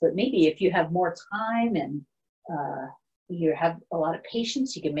strokes, but maybe if you have more time and you have a lot of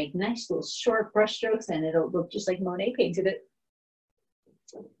patience, you can make nice little short brush strokes and it'll look just like Monet painted it.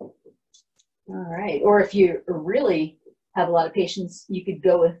 All right, or if you really have a lot of patience, you could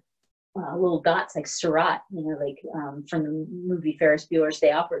go with little dots like Surratt, you know, like from the movie Ferris Bueller's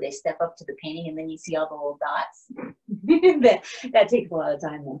Day Off, where they step up to the painting and then you see all the little dots. that takes a lot of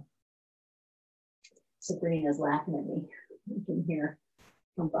time though. Sabrina's laughing at me. You can hear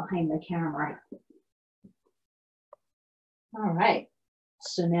from behind the camera. All right,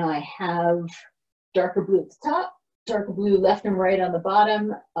 so now I have darker blue at the top, darker blue left and right on the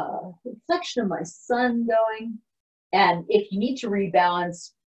bottom, reflection of my sun going. And if you need to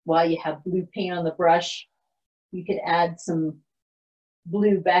rebalance while you have blue paint on the brush, you could add some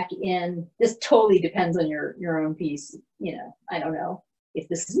blue back in. This totally depends on your own piece. You know, I don't know if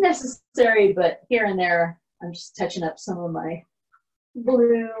this is necessary, but here and there, I'm just touching up some of my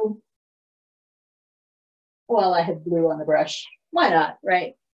blue while I have blue on the brush. Why not,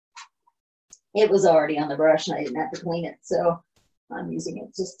 right? It was already on the brush and I didn't have to clean it, so I'm using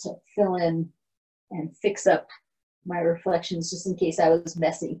it just to fill in and fix up my reflections just in case I was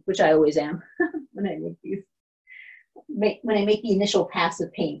messy, which I always am when I make these. When I make the initial pass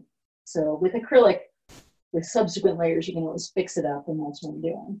of paint. So with acrylic, with subsequent layers, you can always fix it up, and that's what I'm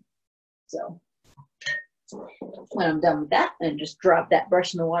doing. So when I'm done with that, I just drop that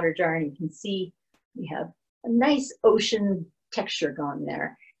brush in the water jar, and you can see we have a nice ocean texture going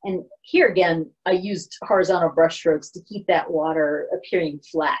there. And here again, I used horizontal brush strokes to keep that water appearing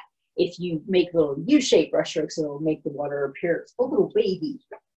flat. If you make little U-shaped brush strokes, it'll make the water appear a little wavy.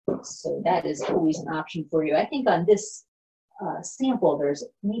 So that is always an option for you. I think on this sample, there's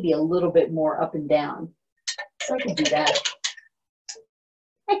maybe a little bit more up and down. So I could do that.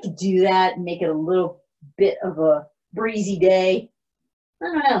 I could do that and make it a little bit of a breezy day. I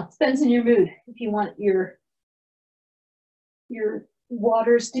don't know, it depends on your mood. If you want your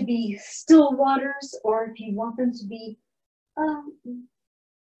waters to be still waters, or if you want them to be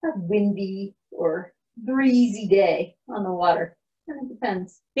a windy or breezy day on the water. It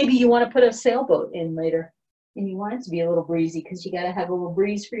depends. Maybe you want to put a sailboat in later and you want it to be a little breezy because you got to have a little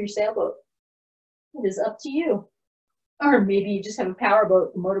breeze for your sailboat. It is up to you. Or maybe you just have a power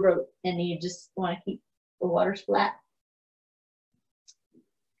boat, a motorboat, and you just want to keep the waters flat.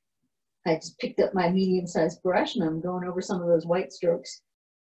 I just picked up my medium-sized brush and I'm going over some of those white strokes.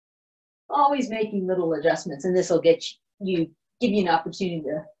 Always making little adjustments, and this will give you an opportunity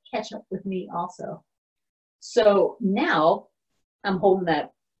to catch up with me also. So now I'm holding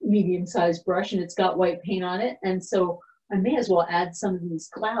that medium-sized brush and it's got white paint on it, and so I may as well add some of these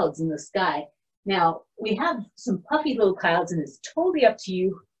clouds in the sky. Now we have some puffy little clouds, and it's totally up to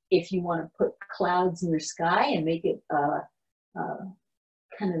you if you want to put clouds in your sky and make it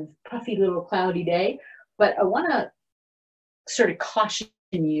kind of puffy little cloudy day. But I want to sort of caution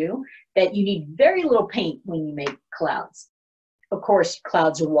you that you need very little paint when you make clouds. Of course,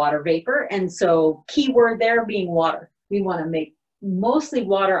 clouds are water vapor, and so key word there being water. We want to make mostly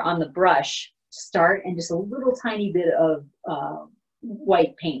water on the brush to start, and just a little tiny bit of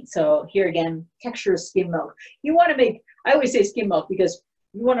white paint. So here again, texture of skim milk. You want to make, I always say skim milk because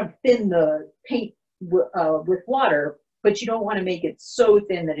you want to thin the paint with water, but you don't want to make it so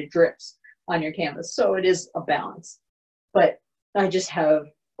thin that it drips on your canvas. So it is a balance. But I just have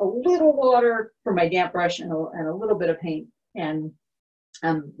a little water for my damp brush and a little bit of paint, and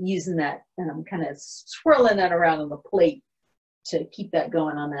I'm using that, and I'm kind of swirling that around on the plate to keep that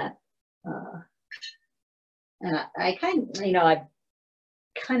going on that. And I kind of, you know, I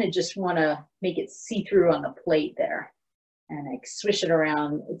kind of just want to make it see-through on the plate there, and I swish it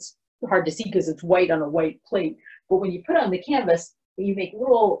around. It's hard to see because it's white on a white plate, but when you put it on the canvas, when you make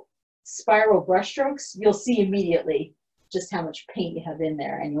little spiral brush strokes, you'll see immediately just how much paint you have in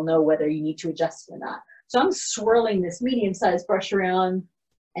there, and you'll know whether you need to adjust it or not. So I'm swirling this medium-sized brush around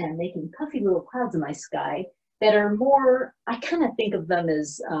and making puffy little clouds in my sky that are more, I kind of think of them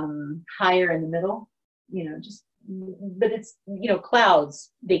as higher in the middle, you know, just, but it's, you know,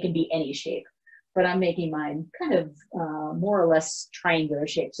 clouds, they can be any shape. but I'm making mine kind of more or less triangular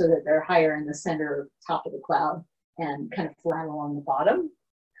shape so that they're higher in the center top of the cloud and kind of flat along the bottom,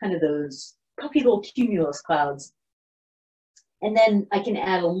 kind of those puffy little cumulus clouds. And then I can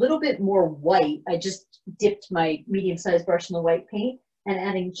add a little bit more white. I just dipped my medium-sized brush in the white paint and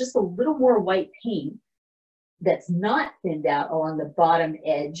adding just a little more white paint that's not thinned out along the bottom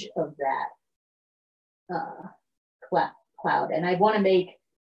edge of that cloud. And I want to make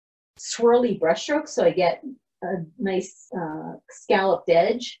swirly brush strokes so I get a nice scalloped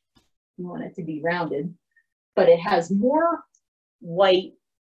edge. You want it to be rounded, but it has more white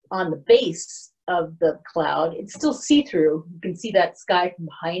on the base of the cloud. It's still see-through. You can see that sky from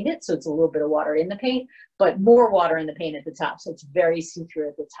behind it, so it's a little bit of water in the paint, but more water in the paint at the top, so it's very see-through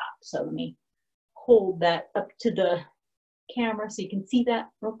at the top. So let me hold that up to the camera so you can see that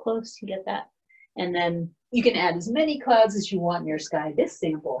real close. You get that? And then you can add as many clouds as you want in your sky. This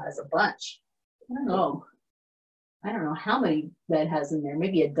sample has a bunch. I don't know how many that has in there,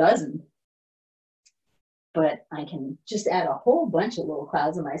 maybe a dozen. But I can just add a whole bunch of little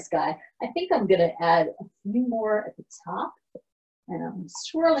clouds in my sky. I think I'm gonna add a few more at the top, and I'm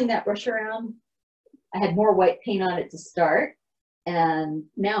swirling that brush around. I had more white paint on it to start, and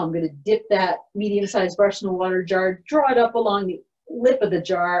now I'm gonna dip that medium-sized brush in the water jar, draw it up along the lip of the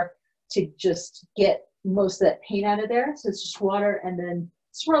jar to just get most of that paint out of there. So it's just water, and then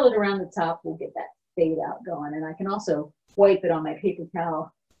swirl it around the top. We'll get that fade out going. And I can also wipe it on my paper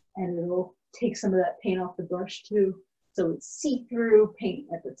towel, and it'll take some of that paint off the brush too. So it's see-through paint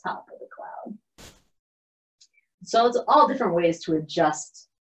at the top of the cloud. So it's all different ways to adjust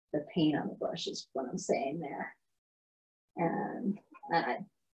the paint on the brush is what I'm saying there. And I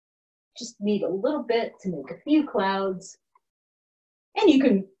just need a little bit to make a few clouds. And you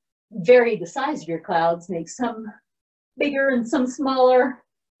can vary the size of your clouds, make some bigger and some smaller.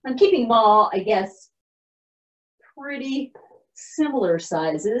 I'm keeping them all, I guess, pretty similar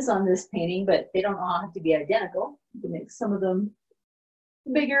sizes on this painting, but they don't all have to be identical. You can make some of them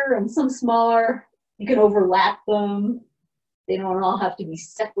bigger and some smaller. You can overlap them. They don't all have to be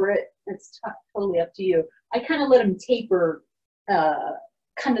separate. It's totally up to you. I kind of let them taper,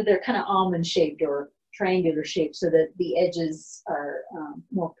 they're kind of almond shaped or triangular shaped so that the edges are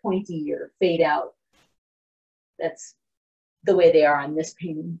more pointy or fade out. That's the way they are on this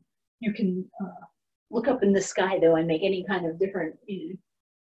painting. You can look up in the sky though and make any kind of different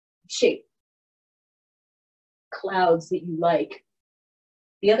shape clouds that you like.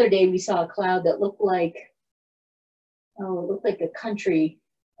 The other day we saw a cloud that looked like, it looked like a country.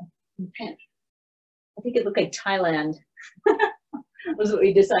 I think it looked like Thailand was what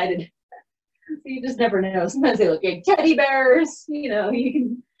we decided. So you just never know. Sometimes they look like teddy bears. You know, you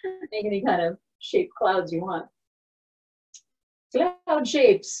can make any kind of shaped clouds you want. Cloud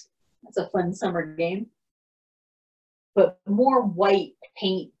shapes. That's a fun summer game. But more white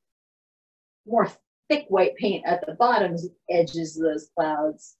paint, more thick white paint at the bottom edges of those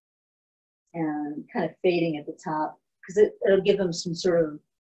clouds and kind of fading at the top because it'll give them some sort of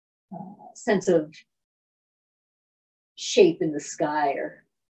sense of shape in the sky. Or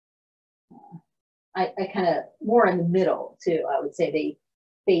I kind of more in the middle too. I would say they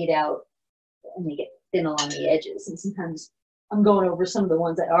fade out and they get thin along the edges. And sometimes I'm going over some of the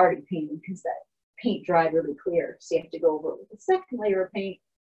ones I already painted because that paint dried really clear. So you have to go over it with a second layer of paint.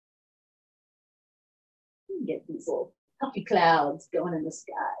 You get these little puffy clouds going in the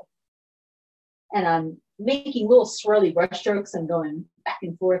sky. And I'm making little swirly brush strokes. I'm going back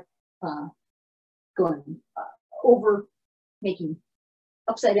and forth, going over, making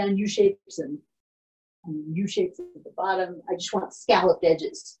upside down U shapes and U shapes at the bottom. I just want scalloped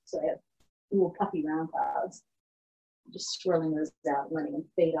edges. So I have little puffy round clouds. Just swirling those out and letting them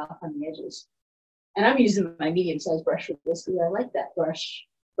fade off on the edges. And I'm using my medium-sized brush for this because I like that brush.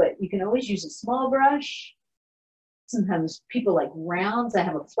 But you can always use a small brush. Sometimes people like rounds. I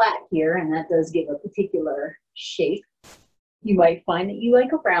have a flat here, and that does give a particular shape. You might find that you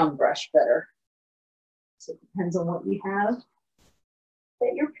like a round brush better. So it depends on what you have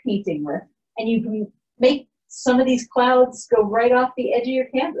that you're painting with. And you can make some of these clouds go right off the edge of your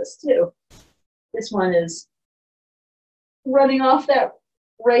canvas too. This one is running off that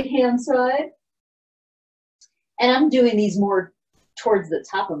right-hand side. And I'm doing these more towards the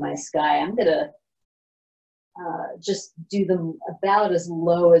top of my sky. I'm gonna just do them about as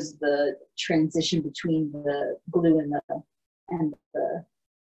low as the transition between the blue and the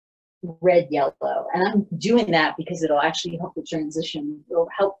red yellow. And I'm doing that because it'll actually help the transition. It'll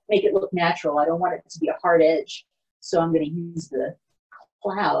help make it look natural. I don't want it to be a hard edge. So I'm gonna use the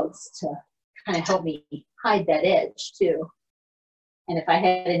clouds to kind of help me hide that edge too. And if I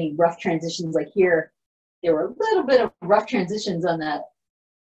had any rough transitions like here, there were a little bit of rough transitions on that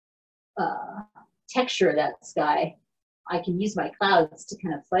texture of that sky. I can use my clouds to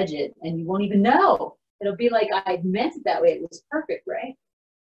kind of fudge it, and you won't even know. It'll be like I meant it that way. It was perfect, right?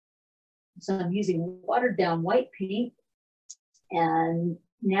 So I'm using watered down white paint, and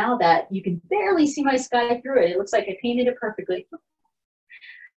now that you can barely see my sky through it, it looks like I painted it perfectly.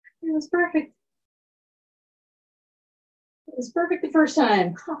 It was perfect. It was perfect the first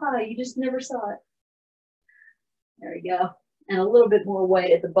time. Haha, you just never saw it. There we go. And a little bit more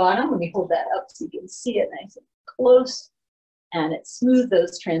white at the bottom. Let me hold that up so you can see it nice and close. And it smoothed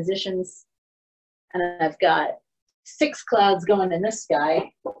those transitions. And I've got 6 clouds going in this sky.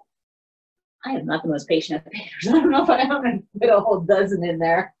 I am not the most patient of painters. I don't know if I want to put a whole dozen in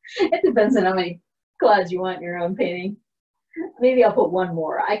there. It depends on how many clouds you want in your own painting. Maybe I'll put one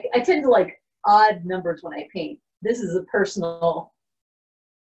more. I tend to like odd numbers when I paint. This is a personal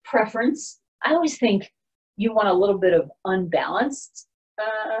preference. I always think you want a little bit of unbalanced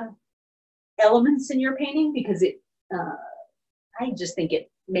elements in your painting because I just think it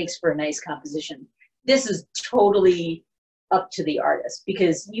makes for a nice composition. This is totally up to the artist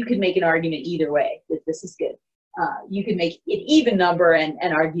because you could make an argument either way that this is good. You can make it even number and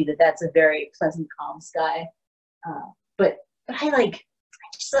argue that that's a very pleasant, calm sky. But I like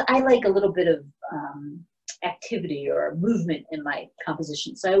a little bit of activity or movement in my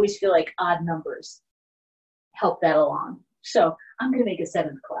composition. So I always feel like odd numbers help that along. So I'm going to make a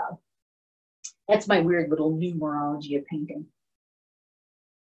 7th cloud. That's my weird little numerology of painting.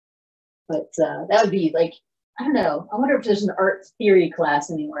 But that would be like, I don't know. I wonder if there's an art theory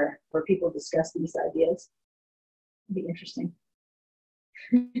class anywhere where people discuss these ideas. It'd be interesting.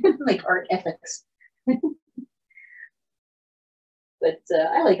 Like art ethics. But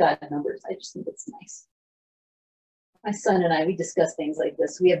I like odd numbers. I just think it's nice. My son and I, we discuss things like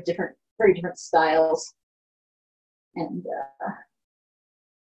this. We have very different styles. And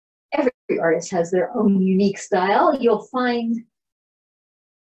every artist has their own unique style. You'll find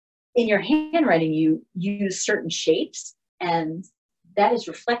in your handwriting, you use certain shapes, and that is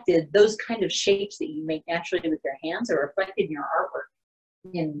reflected, those kind of shapes that you make naturally with your hands are reflected in your artwork.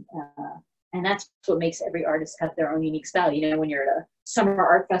 And that's what makes every artist have their own unique style. You know, when you're at a summer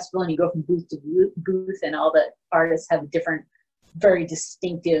art festival and you go from booth to booth and all the artists have a different, very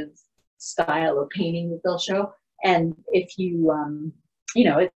distinctive style of painting that they'll show. And if you, you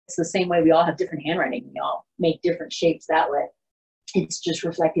know, it's the same way we all have different handwriting. We all make different shapes that way. It's just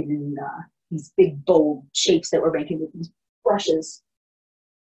reflected in these big, bold shapes that we're making with these brushes.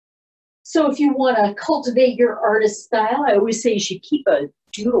 So if you want to cultivate your artist style, I always say you should keep a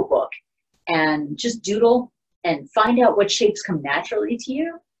doodle book and just doodle and find out what shapes come naturally to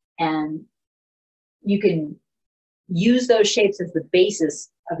you. And you can use those shapes as the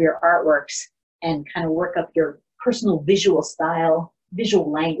basis of your artworks and kind of work up your personal visual style,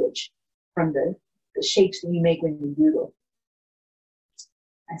 visual language from the shapes that you make when you doodle.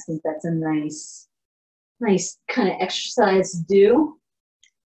 I think that's a nice kind of exercise to do.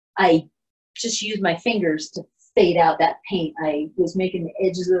 I just use my fingers to fade out that paint. I was making the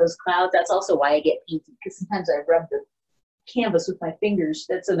edges of those clouds. That's also why I get painty, because sometimes I rub the canvas with my fingers.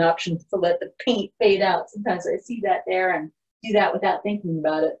 That's an option to let the paint fade out. Sometimes I see that there and do that without thinking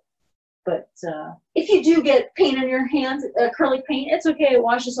about it. But if you do get paint on your hands, acrylic paint, it's okay. It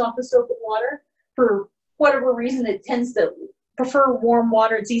washes off with soap and water. For whatever reason, it tends to prefer warm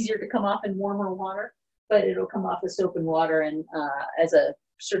water. It's easier to come off in warmer water, but it'll come off with soap and water. And as a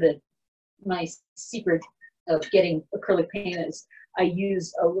sort of nice secret of getting acrylic paint is I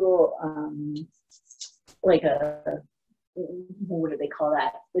use a little, like a, what do they call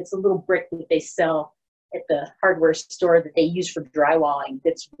that? It's a little brick that they sell at the hardware store that they use for drywalling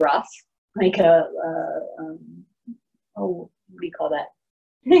that's rough. Like a, oh, what do you call that?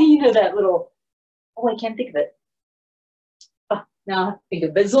 You know, that little, oh, I can't think of it. Oh, now I have to think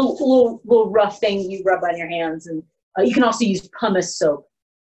of it. It's a little rough thing you rub on your hands. And you can also use pumice soap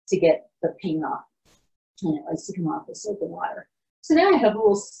to get the paint off. And it likes to come off with soap and water. So now I have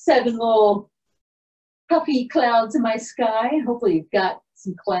 7 little puffy clouds in my sky. Hopefully you've got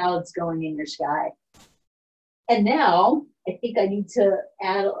some clouds going in your sky. And now I think I need to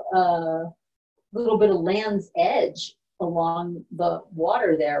add a little bit of land's edge along the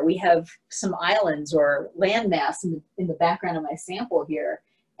water there. We have some islands or landmass in the background of my sample here.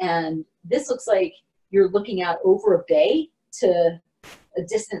 And this looks like you're looking out over a bay to a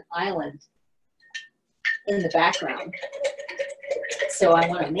distant island in the background. So I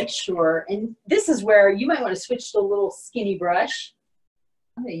want to make sure, and this is where you might want to switch to a little skinny brush.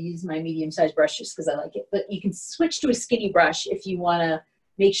 I'm going to use my medium-sized brush just because I like it, but you can switch to a skinny brush if you want to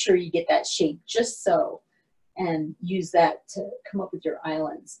make sure you get that shape just so, and use that to come up with your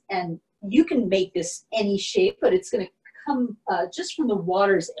islands. And you can make this any shape, but it's going to come just from the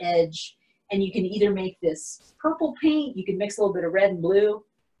water's edge, and you can either make this purple paint, you can mix a little bit of red and blue.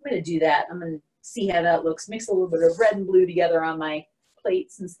 I'm going to do that. I'm going to see how that looks. Mix a little bit of red and blue together on my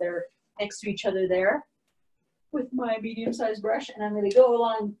plate since they're next to each other there with my medium-sized brush, and I'm going to go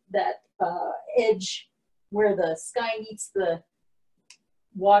along that edge where the sky meets the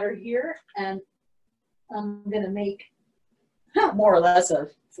water here, and I'm going to make more or less a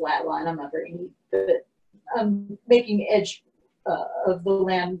flat line. I'm not very neat, but I'm making edge of the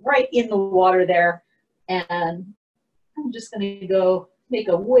land right in the water there, and I'm just going to go make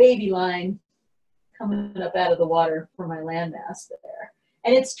a wavy line coming up out of the water for my landmass there.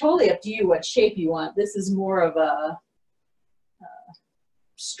 And it's totally up to you what shape you want. This is more of a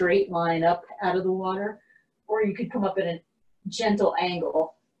straight line up out of the water, or you could come up at a gentle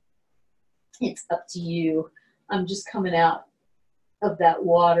angle. It's up to you. I'm just coming out of that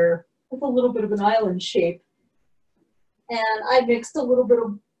water with a little bit of an island shape. And I mixed a little bit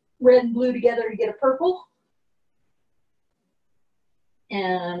of red and blue together to get a purple.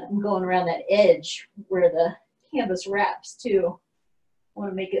 And I'm going around that edge where the canvas wraps too. I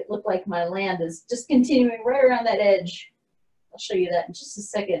want to make it look like my land is just continuing right around that edge. I'll show you that in just a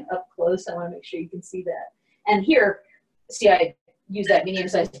second up close. I want to make sure you can see that. And here, see, I use that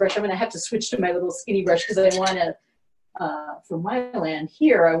medium-sized brush. I'm going to have to switch to my little skinny brush because I want to, for my land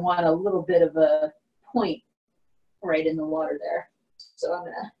here, I want a little bit of a point right in the water there. So I'm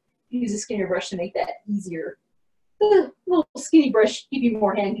going to use a skinnier brush to make that easier. The little skinny brush give you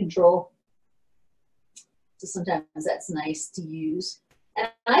more hand control. So sometimes that's nice to use. And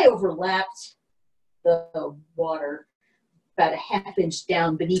I overlapped the water about a ½ inch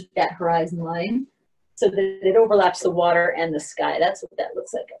down beneath that horizon line so that it overlaps the water and the sky. That's what that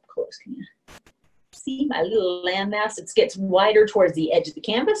looks like up close. Can you see my little landmass? It gets wider towards the edge of the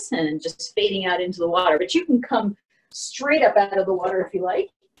canvas and just fading out into the water. But you can come straight up out of the water if you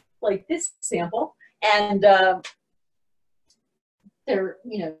like this sample. And there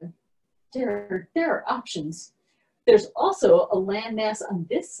are options. There's also a landmass on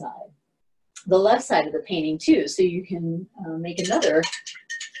this side, the left side of the painting too, so you can make another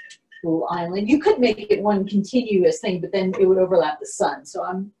little island. You could make it one continuous thing, but then it would overlap the sun. So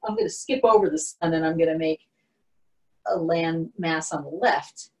I'm going to skip over the sun, and I'm going to make a landmass on the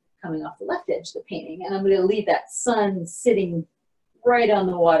left, coming off the left edge of the painting, and I'm going to leave that sun sitting right on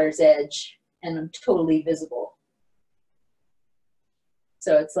the water's edge, and I'm totally visible.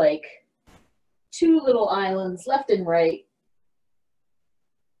 So it's like two little islands left and right.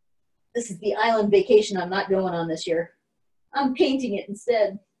 This is the island vacation I'm not going on this year. I'm painting it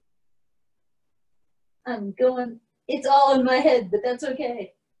instead. It's all in my head, but that's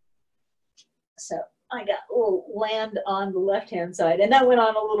okay. So I got a little land on the left-hand side, and that went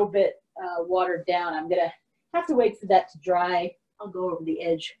on a little bit watered down. I'm gonna have to wait for that to dry. I'll go over the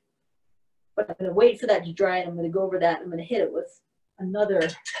edge, but I'm gonna wait for that to dry, and I'm gonna go over that. I'm gonna hit it with another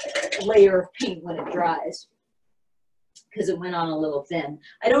layer of paint when it dries because it went on a little thin.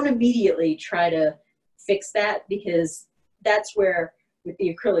 I don't immediately try to fix that because that's where with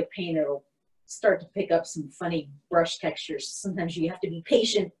the acrylic paint it'll start to pick up some funny brush textures. Sometimes you have to be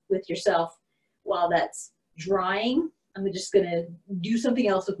patient with yourself while that's drying. I'm just gonna do something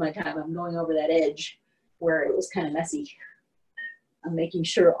else with my time. I'm going over that edge where it was kind of messy. I'm making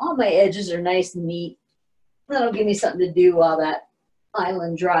sure all my edges are nice and neat. That'll give me something to do while that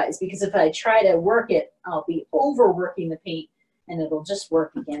island dries, because if I try to work it, I'll be overworking the paint and it'll just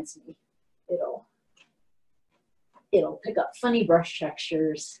work against me. It'll pick up funny brush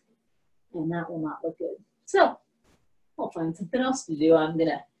textures and that will not look good. So I'll find something else to do. I'm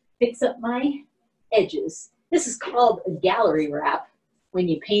gonna fix up my edges. This is called a gallery wrap when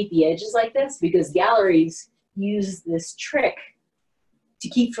you paint the edges like this, because galleries use this trick to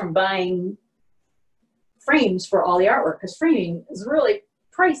keep from buying frames for all the artwork, because framing is really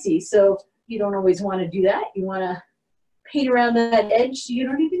pricey, so you don't always want to do that. You want to paint around that edge so you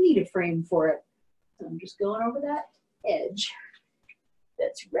don't even need a frame for it. So I'm just going over that edge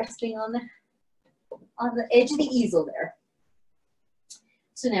that's resting on the edge of the easel there.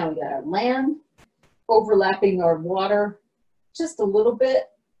 So now we got our land overlapping our water just a little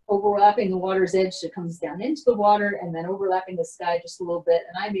bit, overlapping the water's edge so it comes down into the water, and then overlapping the sky just a little bit.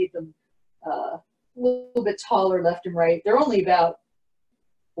 And I made them a little bit taller left and right. They're only about,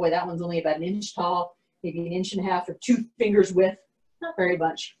 boy, that one's only about 1 inch tall, maybe 1.5 inches or 2 fingers width. Not very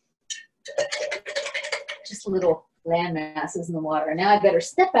much. Just a little land masses in the water. Now I better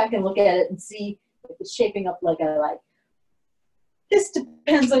step back and look at it and see if it's shaping up like I like. This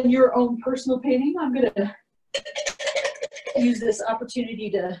depends on your own personal painting. I'm gonna use this opportunity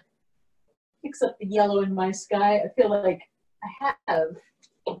to fix up the yellow in my sky. I feel like I have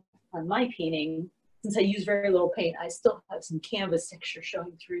on my painting, since I use very little paint, I still have some canvas texture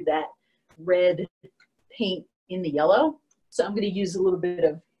showing through that red paint in the yellow. So I'm going to use a little bit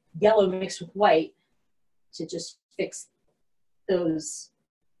of yellow mixed with white to just fix those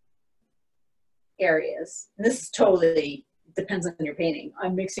areas. And this is totally depends on your painting.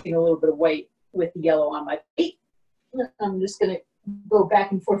 I'm mixing a little bit of white with yellow on my paint. I'm just going to go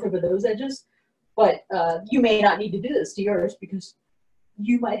back and forth over those edges. But you may not need to do this to yours because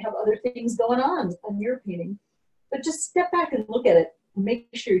you might have other things going on your painting. But just step back and look at it and make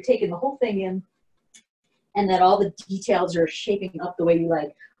sure you're taking the whole thing in and that all the details are shaping up the way you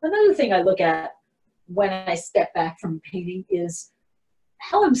like. Another thing I look at when I step back from painting is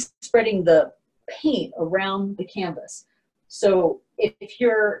how I'm spreading the paint around the canvas. So if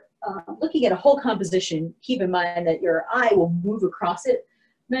you're looking at a whole composition, keep in mind that your eye will move across it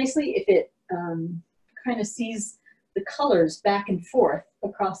nicely if it kind of sees the colors back and forth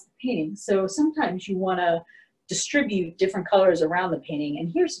across the painting. So sometimes you want to distribute different colors around the painting.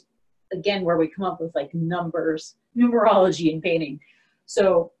 And here's, again, where we come up with like numbers, numerology in painting.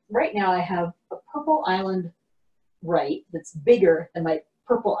 So right now I have a purple island right that's bigger than my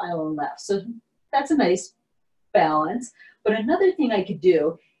purple island left. So that's a nice balance. But another thing I could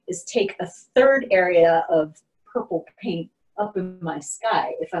do is take a third area of purple paint up in my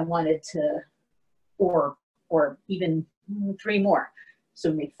sky if I wanted to, or even 3 more,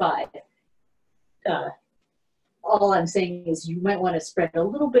 so make 5. All I'm saying is you might want to spread a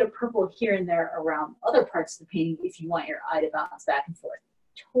little bit of purple here and there around other parts of the painting if you want your eye to bounce back and forth.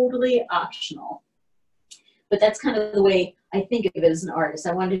 Totally optional. But that's kind of the way I think of it as an artist.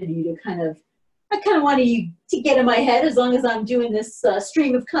 I wanted you to I kind of wanted you to get in my head, as long as I'm doing this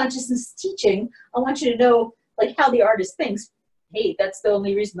stream of consciousness teaching, I want you to know like how the artist thinks. Hey, that's the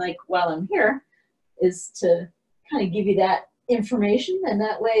only reason, like, while I'm here, is to kind of give you that information, and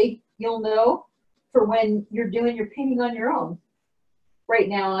that way you'll know for when you're doing your painting on your own. Right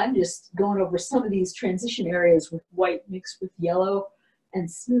now, I'm just going over some of these transition areas with white mixed with yellow and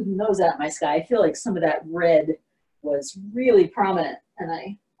smoothing those out in my sky. I feel like some of that red was really prominent, and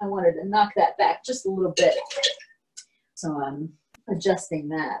I wanted to knock that back just a little bit. So I'm adjusting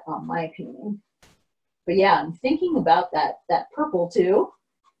that on my painting. But yeah, I'm thinking about that purple too,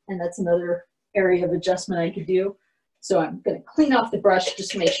 and that's another area of adjustment I could do. So I'm going to clean off the brush,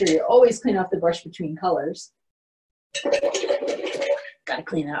 just to make sure you always clean off the brush between colors. Got to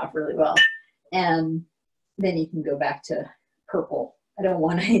clean that off really well. And then you can go back to purple. I don't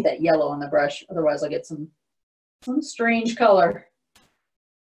want any of that yellow on the brush, otherwise I'll get some strange color.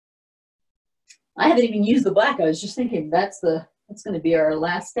 I haven't even used the black. I was just thinking that's going to be our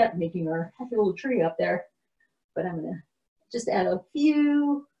last step, making our happy little tree up there. But I'm going to just add a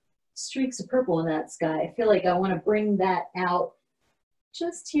few streaks of purple in that sky. I feel like I want to bring that out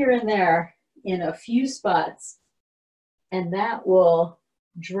just here and there in a few spots, and that will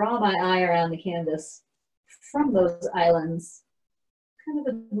draw my eye around the canvas from those islands. Kind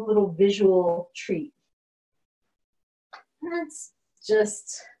of a little visual treat. That's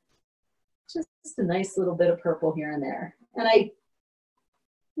just a nice little bit of purple here and there. And I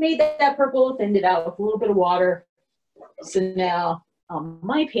made that purple, thinned it out with a little bit of water. So now on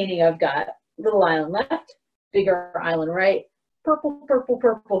my painting, I've got little island left, bigger island right, purple, purple,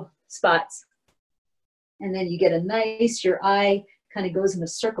 purple spots. And then you get a nice, your eye kind of goes in a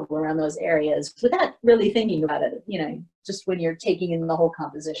circle around those areas without really thinking about it, you know, just when you're taking in the whole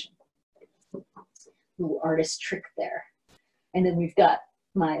composition. Little artist trick there. And then we've got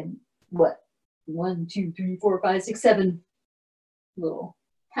my, 1, 2, 3, 4, 5, 6, 7 little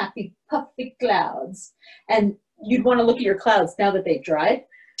happy puffy clouds. And you'd want to look at your clouds now that they've dried,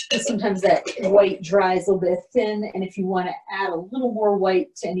 because sometimes that white dries a little bit thin, and if you want to add a little more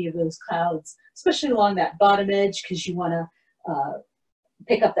white to any of those clouds, especially along that bottom edge, because you want to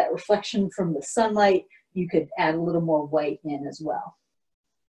pick up that reflection from the sunlight, you could add a little more white in as well.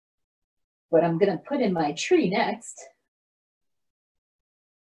 What I'm going to put in my tree next,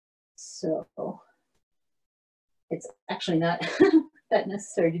 so it's actually not that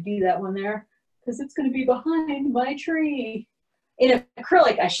necessary to do that one there, because it's going to be behind my tree. In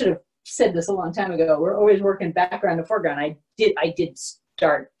acrylic, I should have said this a long time ago, we're always working background to foreground. I did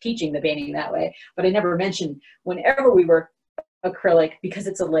start teaching the painting that way, but I never mentioned whenever we work acrylic, because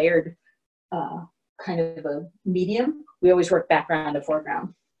it's a layered kind of a medium, we always work background to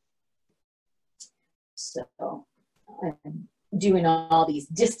foreground. So I'm doing all these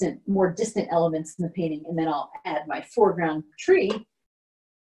more distant elements in the painting, and then I'll add my foreground tree,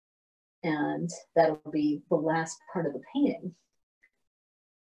 and that'll be the last part of the painting.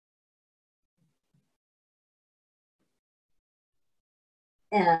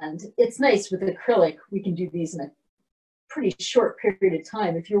 And it's nice with acrylic, we can do these in a pretty short period of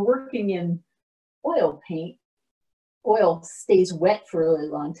time. If you're working in oil paint, oil stays wet for a really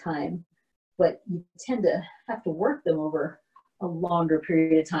long time, but you tend to have to work them over a longer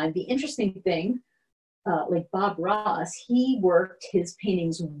period of time. The interesting thing, like Bob Ross, he worked his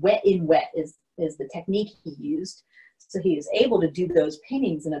paintings wet in wet is the technique he used. So he was able to do those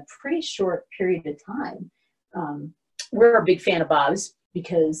paintings in a pretty short period of time. We're a big fan of Bob's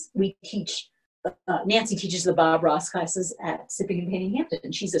because we teach, Nancy teaches the Bob Ross classes at Sipping and Painting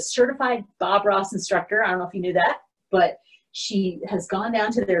Hampton. She's a certified Bob Ross instructor. I don't know if you knew that, but she has gone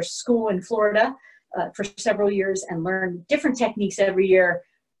down to their school in Florida for several years and learned different techniques every year.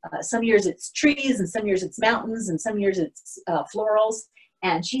 Some years it's trees, and some years it's mountains, and some years it's florals.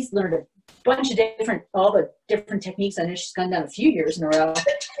 And she's learned a bunch of all the different techniques. I know she's gone down a few years in a row,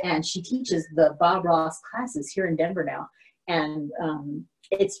 and she teaches the Bob Ross classes here in Denver now. And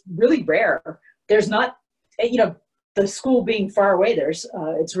it's really rare. There's not, you know, the school being far away,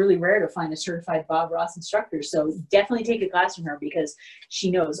 it's really rare to find a certified Bob Ross instructor. So definitely take a class from her because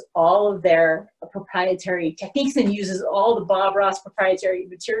she knows all of their proprietary techniques and uses all the Bob Ross proprietary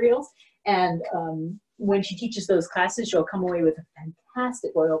materials. And when she teaches those classes, she'll come away with a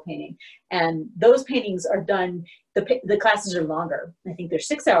fantastic oil painting. And those paintings are done, the classes are longer. I think they're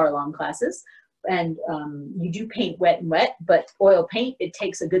 6-hour long classes. And you do paint wet and wet, but oil paint, it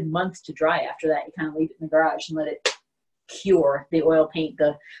takes a good month to dry after that. You kind of leave it in the garage and let it cure. The oil paint,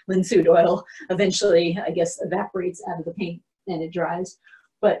 the linseed oil, eventually, I guess, evaporates out of the paint and it dries.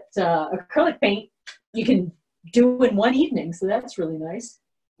 But acrylic paint, you can do in one evening, so that's really nice.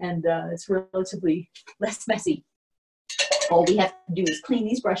 And it's relatively less messy. All we have to do is clean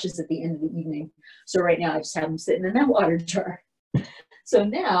these brushes at the end of the evening. So right now I just have them sitting in that water jar. So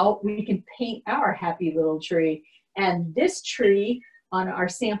now we can paint our happy little tree. And this tree on our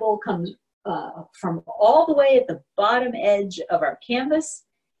sample comes from all the way at the bottom edge of our canvas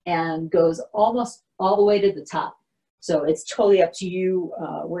and goes almost all the way to the top. So it's totally up to you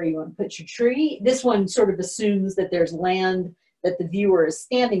where you want to put your tree. This one sort of assumes that there's land that the viewer is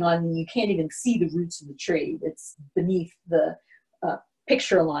standing on, and you can't even see the roots of the tree. It's beneath the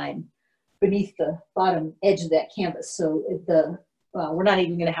picture line, beneath the bottom edge of that canvas. So we're not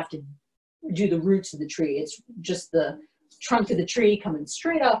even going to have to do the roots of the tree. It's just the trunk of the tree coming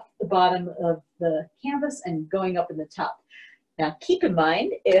straight off the bottom of the canvas and going up in the top. Now keep in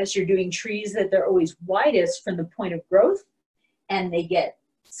mind, as you're doing trees, that they're always widest from the point of growth, and they get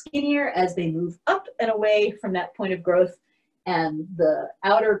skinnier as they move up and away from that point of growth, and the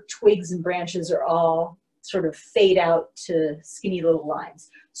outer twigs and branches are all sort of fade out to skinny little lines.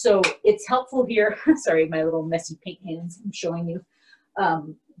 So it's helpful here, sorry, my little messy paint hands I'm showing you,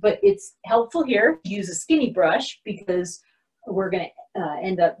 but it's helpful here to use a skinny brush because we're going to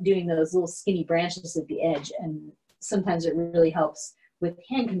end up doing those little skinny branches at the edge, and sometimes it really helps with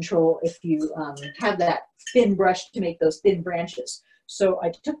hand control if you have that thin brush to make those thin branches. So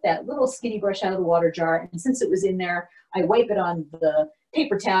I took that little skinny brush out of the water jar, and since it was in there, I wipe it on the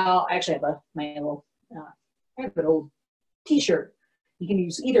paper towel. I actually have I have an old t-shirt. You can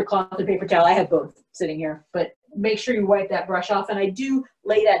use either cloth or paper towel. I have both sitting here, but make sure you wipe that brush off. And I do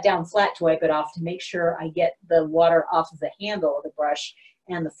lay that down flat to wipe it off to make sure I get the water off of the handle of the brush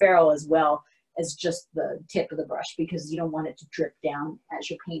and the ferrule as well as just the tip of the brush, because you don't want it to drip down as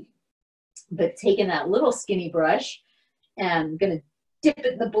you're painting. But taking that little skinny brush and going to dip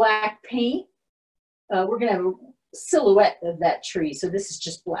it in the black paint, we're going to have a silhouette of that tree. So this is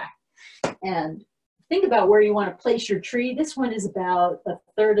just black. And think about where you want to place your tree. This one is about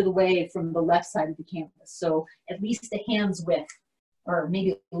 1/3 of the way from the left side of the canvas. So at least a hand's width, or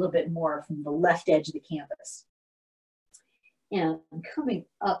maybe a little bit more from the left edge of the canvas. And I'm coming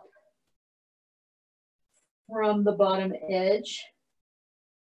up from the bottom edge.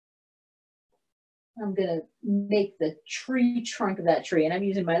 I'm going to make the tree trunk of that tree, and I'm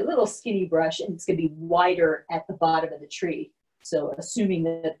using my little skinny brush, and it's going to be wider at the bottom of the tree. So assuming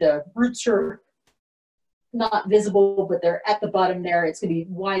that the roots are not visible, but they're at the bottom there, it's going to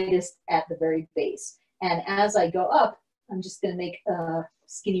be widest at the very base. And as I go up, I'm just going to make a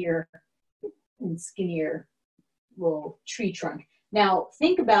skinnier and skinnier little tree trunk. Now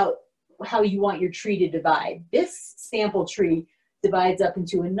think about how you want your tree to divide. This sample tree divides up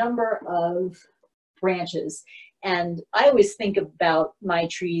into a number of branches, and I always think about my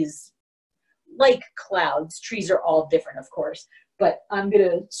trees like clouds, trees are all different, of course, but I'm going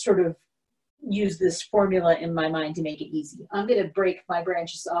to sort of use this formula in my mind to make it easy. I'm going to break my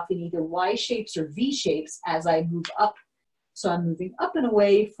branches off in either Y shapes or V shapes as I move up. So I'm moving up and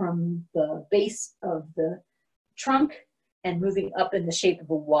away from the base of the trunk and moving up in the shape of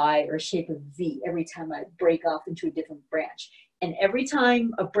a Y or shape of V every time I break off into a different branch. And every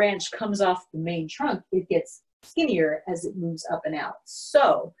time a branch comes off the main trunk, it gets skinnier as it moves up and out.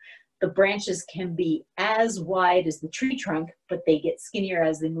 So the branches can be as wide as the tree trunk, but they get skinnier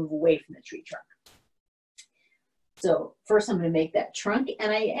as they move away from the tree trunk. So first I'm going to make that trunk,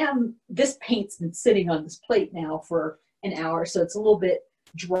 and this paint's been sitting on this plate now for an hour, so it's a little bit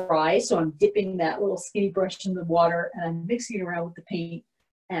dry, so I'm dipping that little skinny brush in the water and I'm mixing it around with the paint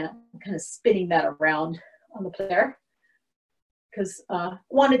and I'm kind of spinning that around on the plate there because I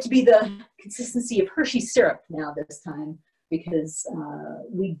want it to be the consistency of Hershey syrup now this time, because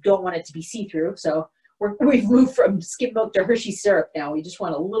we don't want it to be see-through. So we've moved from skim milk to Hershey syrup now. We just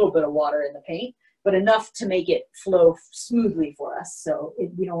want a little bit of water in the paint, but enough to make it flow smoothly for us. So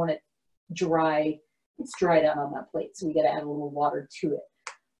we don't want it dry. It's dried out on that plate, so we got to add a little water to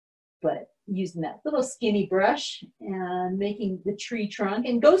it. But using that little skinny brush and making the tree trunk,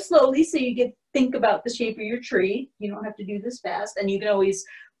 and go slowly so you think about the shape of your tree. You don't have to do this fast, and you can always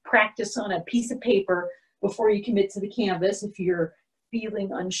practice on a piece of paper before you commit to the canvas if you're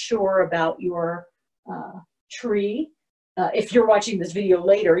feeling unsure about your tree. If you're watching this video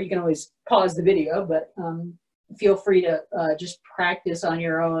later, you can always pause the video, but feel free to just practice on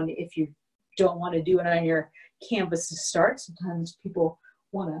your own if you don't want to do it on your canvas to start. Sometimes people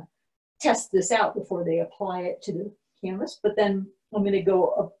want to test this out before they apply it to the canvas, but then I'm going to go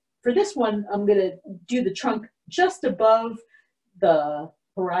up. For this one, I'm going to do the trunk just above the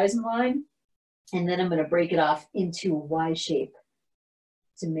horizon line, and then I'm going to break it off into a Y shape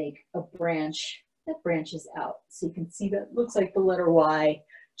to make a branch that branches out. So you can see that looks like the letter Y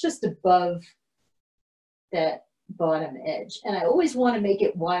just above that bottom edge. And I always want to make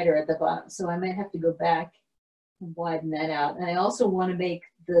it wider at the bottom, so I might have to go back and widen that out. And I also want to make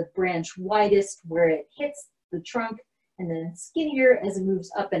the branch widest where it hits the trunk, and then skinnier as it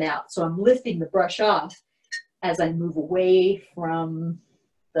moves up and out. So I'm lifting the brush off as I move away from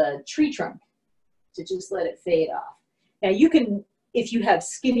the tree trunk to just let it fade off. Now you can, if you have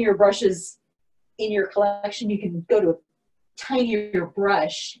skinnier brushes in your collection, you can go to a tinier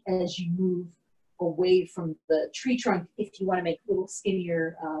brush as you move away from the tree trunk if you want to make little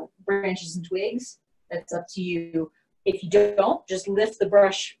skinnier branches and twigs. That's up to you. If you don't, just lift the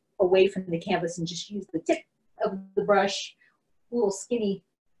brush away from the canvas and just use the tip of the brush, little skinny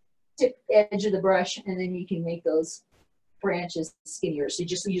tip edge of the brush, and then you can make those branches skinnier. So you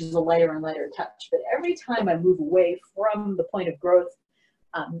just use a lighter and lighter touch. But every time I move away from the point of growth,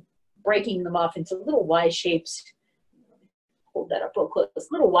 breaking them off into little Y shapes. Hold that up real close.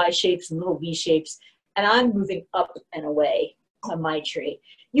 Little Y shapes and little V shapes, and I'm moving up and away on my tree.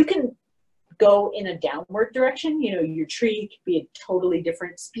 You can go in a downward direction. You know, your tree could be a totally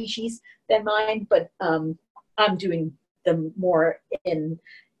different species than mine, but I'm doing them more in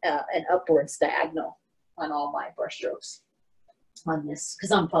an upwards diagonal on all my brush strokes on this,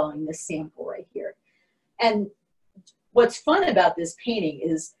 because I'm following this sample right here. And what's fun about this painting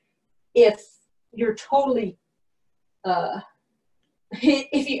is if you're totally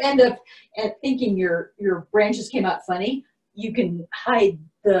if you end up thinking your branches came out funny, you can hide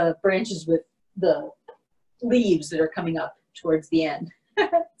the branches with the leaves that are coming up towards the end.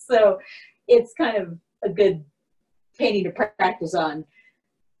 So it's kind of a good painting to practice on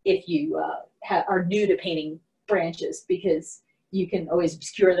if you are new to painting branches, because you can always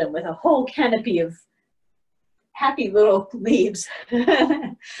obscure them with a whole canopy of happy little leaves. So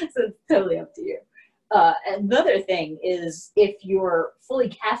it's totally up to you. Another thing is if you're fully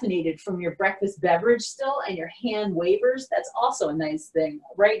caffeinated from your breakfast beverage still and your hand wavers, that's also a nice thing.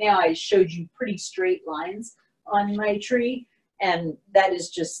 Right now I showed you pretty straight lines on my tree, and that is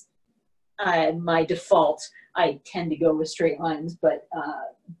just my default. I tend to go with straight lines, but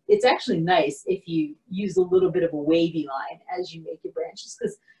it's actually nice if you use a little bit of a wavy line as you make your branches,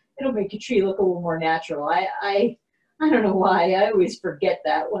 because it'll make your tree look a little more natural. I don't know why, I always forget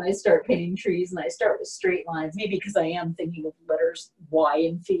that when I start painting trees and I start with straight lines, maybe because I am thinking of letters Y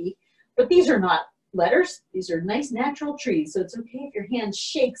and Phi, but these are not letters, these are nice natural trees, so it's okay if your hand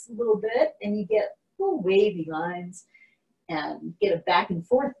shakes a little bit and you get little wavy lines and get a back and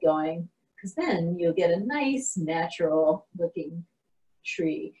forth going, because then you'll get a nice natural looking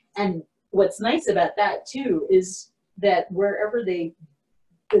tree. And what's nice about that too is that wherever the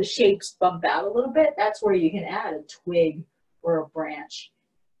shapes bump out a little bit, that's where you can add a twig or a branch.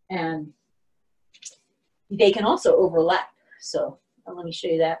 And they can also overlap. So let me show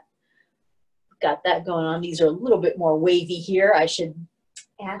you that. Got that going on. These are a little bit more wavy here. I should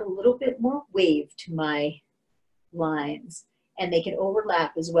add a little bit more wave to my lines, and they can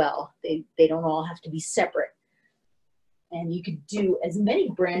overlap as well. They don't all have to be separate. And you can do as many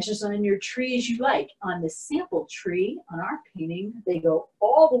branches on your tree as you like. On this sample tree, on our painting, they go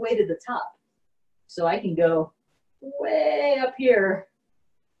all the way to the top. So I can go way up here.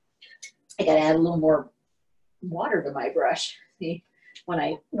 I gotta add a little more water to my brush. See, when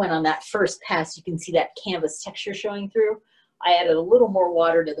I went on that first pass, you can see that canvas texture showing through. I added a little more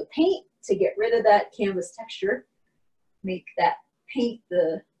water to the paint to get rid of that canvas texture. Make that paint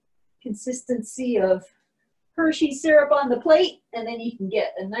the consistency of Hershey syrup on the plate, and then you can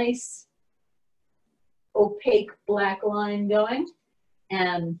get a nice opaque black line going.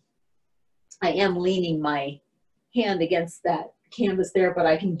 And I am leaning my hand against that canvas there, but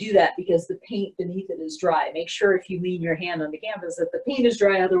I can do that because the paint beneath it is dry. Make sure if you lean your hand on the canvas that the paint is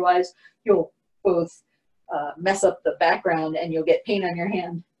dry, otherwise you'll both mess up the background and you'll get paint on your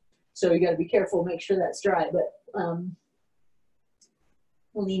hand. So you got to be careful, make sure that's dry. But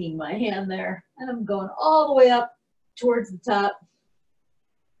leaning my hand there, and I'm going all the way up towards the top,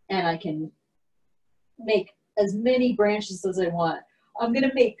 and I can make as many branches as I want. I'm going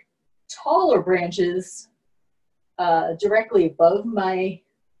to make taller branches directly above my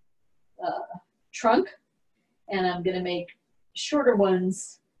trunk, and I'm going to make shorter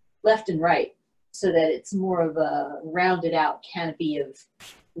ones left and right so that it's more of a rounded out canopy of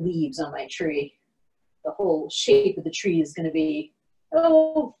leaves on my tree. The whole shape of the tree is going to be,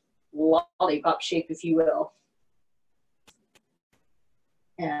 oh, lollipop shape, if you will.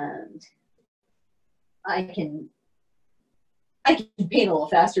 And I can paint a little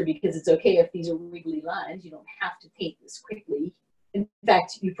faster because it's okay if these are wiggly lines. You don't have to paint this quickly. In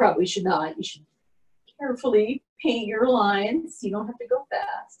fact, you probably should not. You should carefully paint your lines. You don't have to go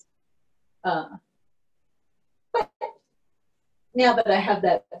fast. But now that I have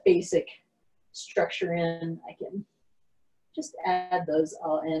that basic structure in, I can just add those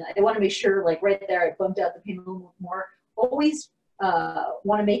all in. I want to make sure, like right there, I bumped out the paint a little more. Always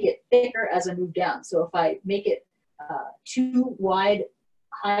want to make it thicker as I move down. So if I make it too wide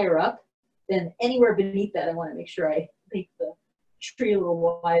higher up, then anywhere beneath that, I want to make sure I make the tree a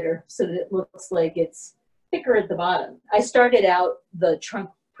little wider so that it looks like it's thicker at the bottom. I started out the trunk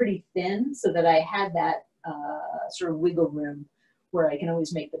pretty thin so that I had that sort of wiggle room where I can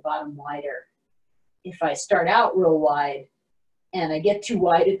always make the bottom wider. If I start out real wide and I get too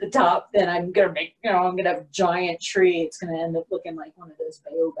wide at the top, then I'm gonna make, I'm gonna have a giant tree. It's gonna end up looking like one of those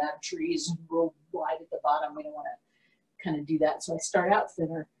baobab trees, real wide at the bottom. We don't want to kind of do that. So I start out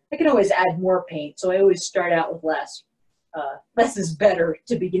thinner. I can always add more paint, so I always start out with less. Less is better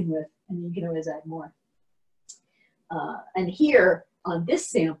to begin with, and you can always add more. And here on this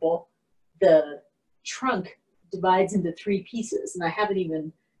sample, the trunk divides into 3 pieces, and I haven't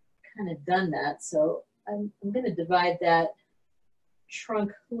even kind of done that. So I'm going to divide that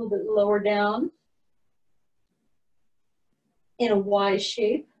trunk a little bit lower down in a Y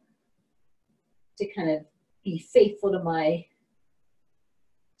shape to kind of be faithful to my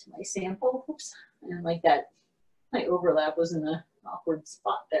sample. Oops, and like that, my overlap was in an awkward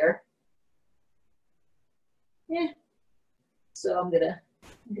spot there. Yeah. So I'm gonna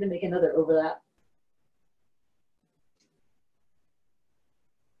make another overlap.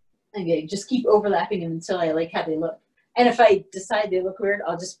 Okay, just keep overlapping them until I like how they look. And if I decide they look weird,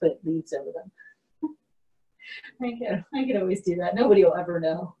 I'll just put leaves over them. I can always do that. Nobody will ever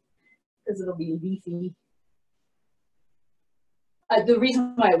know because it'll be leafy. The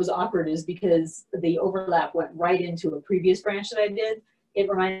reason why it was awkward is because the overlap went right into a previous branch that I did. It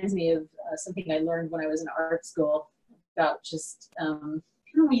reminds me of something I learned when I was in art school about just,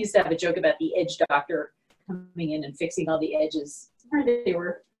 we used to have a joke about the edge doctor coming in and fixing all the edges. They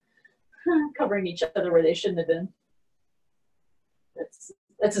were covering each other where they shouldn't have been.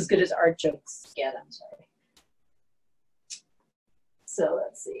 That's as good as art jokes get, I'm sorry. So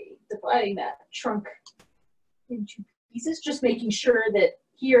let's see, dividing that trunk into pieces, just making sure that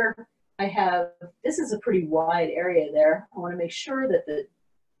here I have, this is a pretty wide area there. I want to make sure that the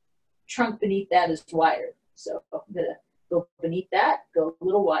trunk beneath that is wider. So I'm going to go beneath that, go a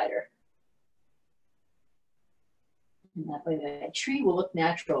little wider. And that way the tree will look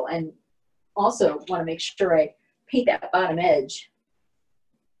natural. And also want to make sure I paint that bottom edge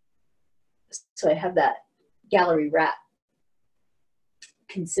so I have that gallery wrap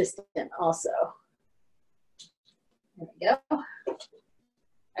consistent also. There we go.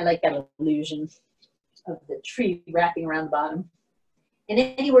 I like that illusion of the tree wrapping around the bottom. And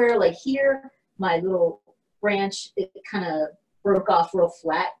anywhere like here, my little branch, it kind of broke off real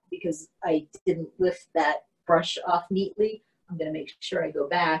flat because I didn't lift that brush off neatly. I'm going to make sure I go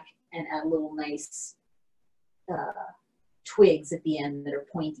back and add little nice twigs at the end that are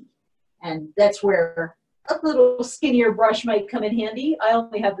pointy. And that's where a little skinnier brush might come in handy. I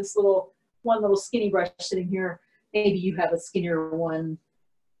only have this one little skinny brush sitting here. Maybe you have a skinnier one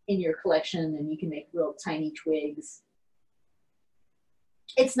in your collection and you can make real tiny twigs.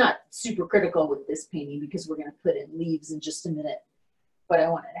 It's not super critical with this painting because we're going to put in leaves in just a minute, but I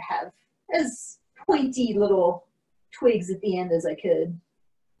wanted to have as pointy little twigs at the end as I could.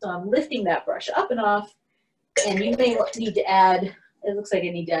 So I'm lifting that brush up and off, and you may need to add, it looks like I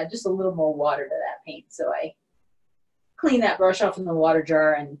need to add just a little more water to that paint. So I cleaned that brush off in the water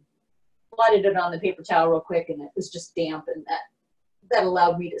jar and blotted it on the paper towel real quick, and it was just damp, and that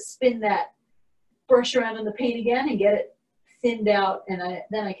allowed me to spin that brush around in the paint again and get it thinned out, and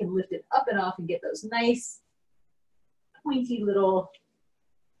then I can lift it up and off and get those nice pointy little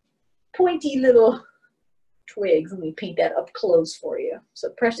twigs. Let me paint that up close for you. So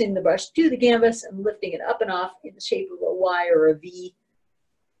pressing the brush to the canvas and lifting it up and off in the shape of a Y or a V.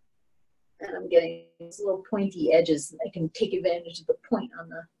 And I'm getting these little pointy edges. I can take advantage of the point on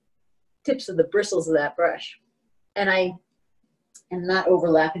the tips of the bristles of that brush. And I am not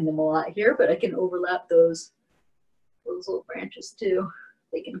overlapping them a lot here, but I can overlap those little branches too.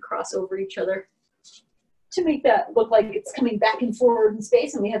 They can cross over each other to make that look like it's coming back and forward in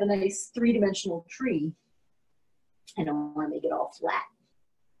space, and we have a nice three-dimensional tree. I don't want to make it all flat.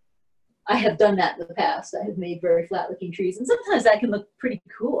 I have done that in the past. I have made very flat-looking trees, and sometimes that can look pretty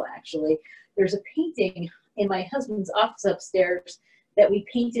cool, actually. There's a painting in my husband's office upstairs that we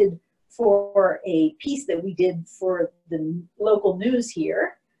painted for a piece that we did for the local news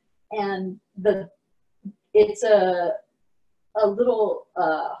here, and it's a little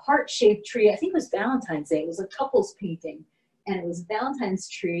heart-shaped tree. I think it was Valentine's Day. It was a couple's painting, and it was Valentine's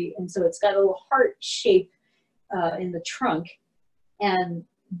tree, and so it's got a little heart shape in the trunk, and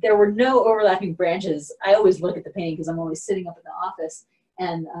there were no overlapping branches. I always look at the painting because I'm always sitting up in the office,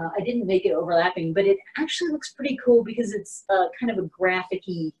 and I didn't make it overlapping, but it actually looks pretty cool because it's kind of a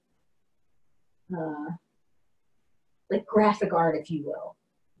graphic-y, like graphic art, if you will.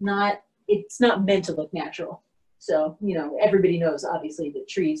 It's not meant to look natural. So, you know, everybody knows obviously that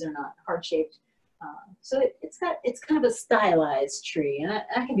trees are not heart-shaped. So it's kind of a stylized tree, and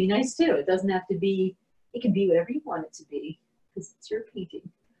that can be nice too. It doesn't have to be, it can be whatever you want it to be because it's your painting.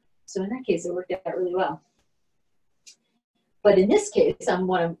 So in that case, it worked out really well. But in this case, I'm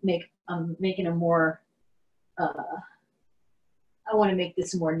making a more, I want to make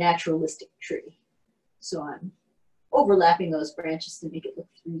this a more naturalistic tree. So I'm overlapping those branches to make it look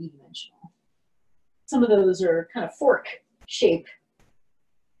three-dimensional. Some of those are kind of fork shape.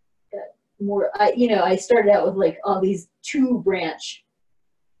 I started out with like all these two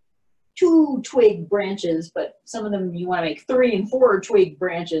twig branches, but some of them you want to make 3 and 4 twig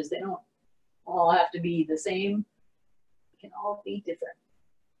branches. They don't all have to be the same. They can all be different.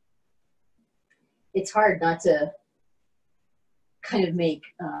 It's hard not to kind of make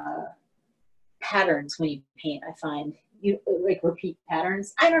patterns when you paint, I find. You like repeat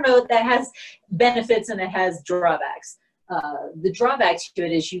patterns. I don't know, that has benefits and it has drawbacks. The drawbacks to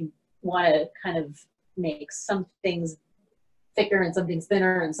it is you want to kind of make some things thicker and some things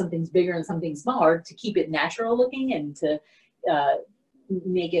thinner and some things bigger and some things smaller to keep it natural looking and to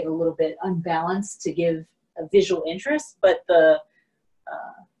make it a little bit unbalanced to give a visual interest. But what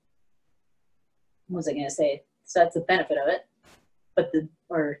was I going to say? So that's the benefit of it. But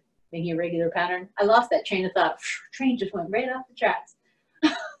making a regular pattern. I lost that train of thought. Train just went right off the tracks.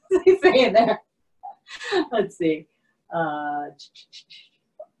 Saying there. Let's see.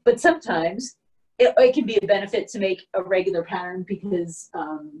 But sometimes it can be a benefit to make a regular pattern because,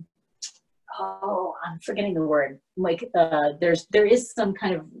 I'm forgetting the word. Like there is some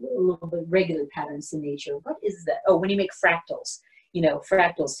kind of a little bit regular patterns in nature. What is that? Oh, when you make fractals. You know,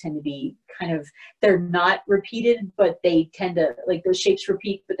 fractals tend to be kind of, they're not repeated, but they tend to, like those shapes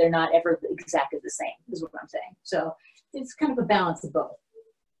repeat, but they're not ever exactly the same, is what I'm saying. So it's kind of a balance of both.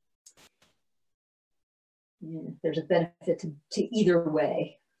 Yeah, there's a benefit to either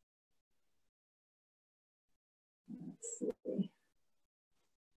way. Let's see.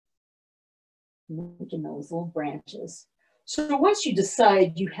 Making those little branches. So once you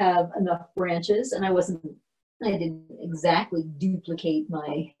decide you have enough branches, and I didn't exactly duplicate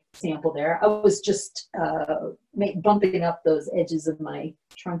my sample there. I was just bumping up those edges of my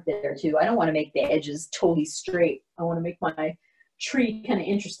trunk there too. I don't want to make the edges totally straight. I want to make my tree kind of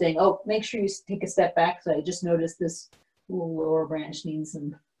interesting. Oh, make sure you take a step back. So I just noticed this little lower branch needs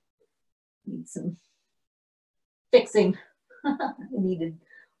some fixing. I needed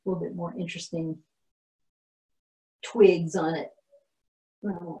a little bit more interesting twigs on it.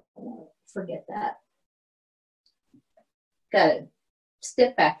 I won't forget that. Got to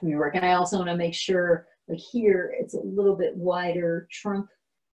step back from your work. And I also want to make sure, like here, it's a little bit wider trunk,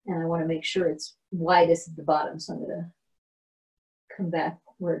 and I want to make sure it's widest at the bottom. So I'm going to come back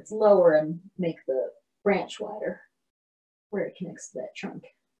where it's lower and make the branch wider where it connects to that trunk.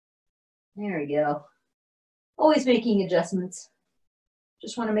 There we go. Always making adjustments.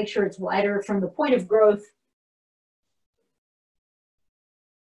 Just want to make sure it's wider from the point of growth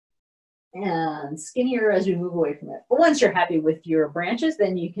and skinnier as we move away from it. But once you're happy with your branches,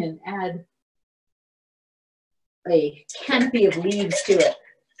 then you can add a canopy of leaves to it.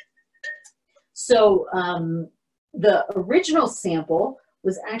 So the original sample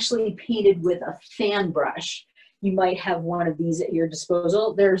was actually painted with a fan brush. You might have one of these at your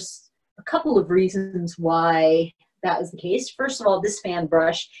disposal. There's a couple of reasons why that is the case. First of all, this fan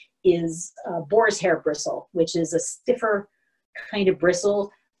brush is boar's hair bristle, which is a stiffer kind of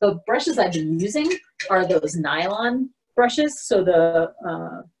bristle. The brushes I've been using are those nylon brushes, so the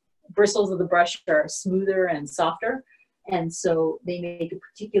bristles of the brush are smoother and softer, and so they make a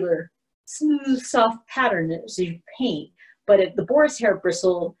particular smooth, soft pattern as you paint. But the boar's hair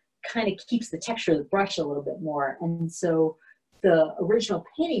bristle kind of keeps the texture of the brush a little bit more, and so the original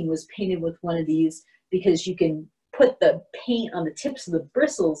painting was painted with one of these because you can put the paint on the tips of the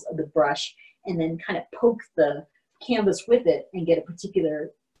bristles of the brush and then kind of poke the canvas with it and get a particular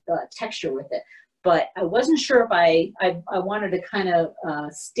texture with it. But I wasn't sure if I wanted to kind of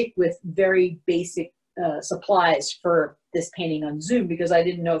stick with very basic supplies for this painting on Zoom, because I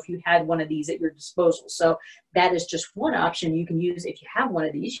didn't know if you had one of these at your disposal. So that is just one option you can use. If you have one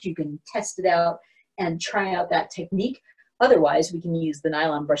of these, you can test it out and try out that technique. Otherwise, we can use the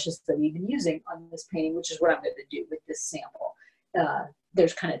nylon brushes that we've been using on this painting, which is what I'm going to do with this sample.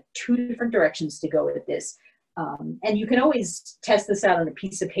 There's kind of two different directions to go with this. And you can always test this out on a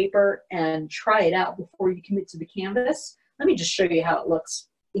piece of paper and try it out before you commit to the canvas. Let me just show you how it looks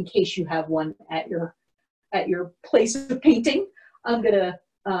in case you have one at your place of painting. I'm gonna,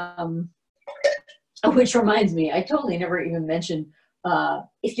 which reminds me, I totally never even mentioned,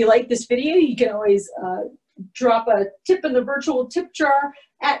 if you like this video, you can always drop a tip in the virtual tip jar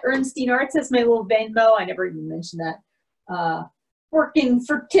at Ehrnstein Arts. That's my little Venmo. I never even mentioned that. Working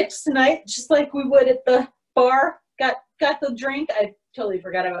for tips tonight, just like we would at the bar. Got the drink. I totally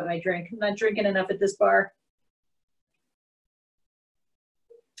forgot about my drink. I'm not drinking enough at this bar.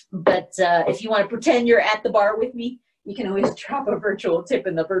 But if you want to pretend you're at the bar with me, you can always drop a virtual tip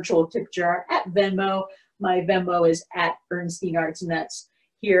in the virtual tip jar at Venmo. My Venmo is at Ehrnstein Arts, and that's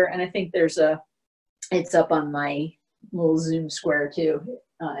here. And I think there's it's up on my little Zoom square too,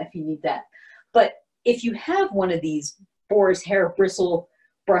 if you need that. But if you have one of these boar's hair bristle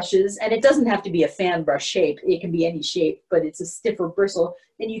brushes, and it doesn't have to be a fan brush shape, it can be any shape, but it's a stiffer bristle,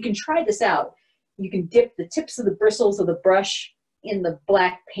 then you can try this out. You can dip the tips of the bristles of the brush in the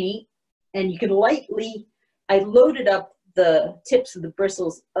black paint, and you can lightly, I loaded up the tips of the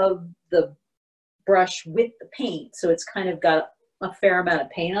bristles of the brush with the paint, so it's kind of got a fair amount of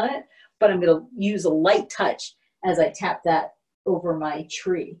paint on it, but I'm going to use a light touch as I tap that over my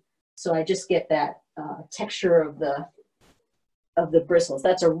tree. So I just get that texture of the bristles.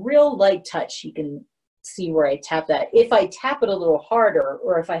 That's a real light touch. You can see where I tap that. If I tap it a little harder,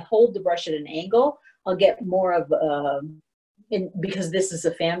 or if I hold the brush at an angle, I'll get more of, because this is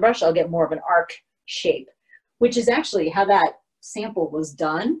a fan brush, I'll get more of an arc shape, which is actually how that sample was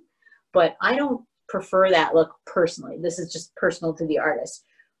done, but I don't prefer that look personally. This is just personal to the artist.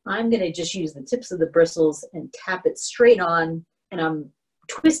 I'm going to just use the tips of the bristles and tap it straight on, and I'm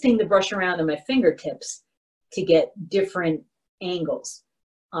twisting the brush around on my fingertips to get different angles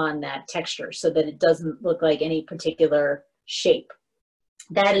on that texture so that it doesn't look like any particular shape.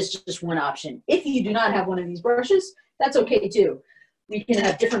 That is just one option. If you do not have one of these brushes, that's okay too. We can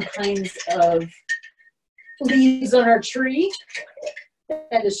have different kinds of leaves on our tree.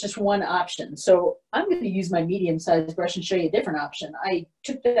 That is just one option. So I'm going to use my medium-sized brush and show you a different option. I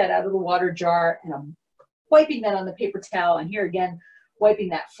took that out of the water jar, and I'm wiping that on the paper towel, and here again, wiping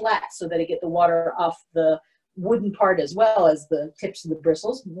that flat so that I get the water off the wooden part as well as the tips of the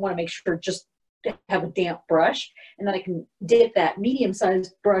bristles. You want to make sure just to have a damp brush, and then I can dip that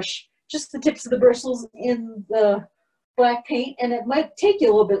medium-sized brush, just the tips of the bristles, in the black paint, and it might take you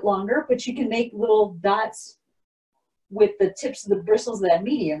a little bit longer, but you can make little dots with the tips of the bristles of that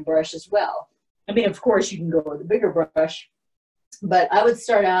medium brush as well. I mean, of course, you can go with a bigger brush, but I always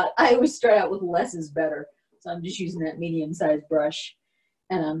start out with less is better. So I'm just using that medium-sized brush,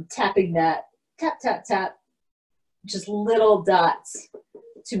 and I'm tapping that, tap, tap, tap, just little dots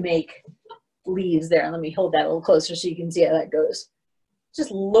to make leaves there. Let me hold that a little closer so you can see how that goes.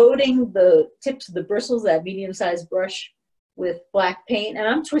 Just loading the tips of the bristles, that medium-sized brush, with black paint, and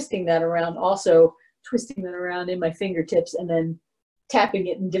I'm twisting that around, also twisting that around in my fingertips and then tapping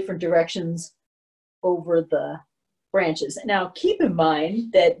it in different directions over the branches. Now keep in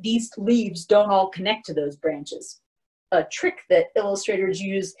mind that these leaves don't all connect to those branches. A trick that illustrators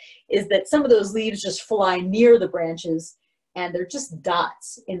use is that some of those leaves just fly near the branches and they're just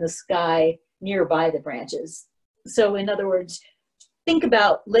dots in the sky nearby the branches. So in other words, think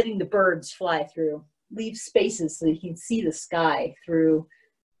about letting the birds fly through. Leave spaces so you can see the sky through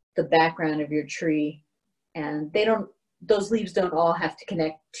the background of your tree. And those leaves don't all have to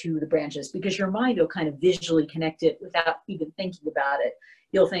connect to the branches, because your mind will kind of visually connect it without even thinking about it.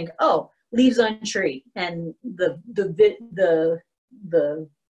 You'll think, oh, leaves on tree, and the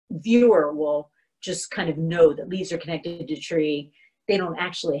viewer will just kind of know that leaves are connected to tree. They don't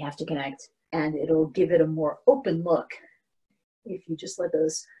actually have to connect, and it'll give it a more open look if you just let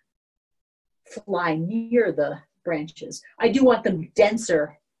those fly near the branches. I do want them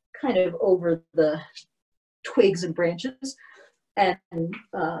denser, kind of over the twigs and branches, and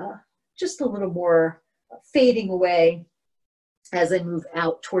just a little more fading away as I move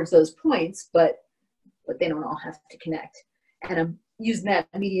out towards those points, but they don't all have to connect. And I'm using that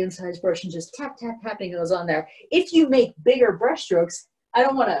medium-sized brush and just tapping those on there. If you make bigger brush strokes, I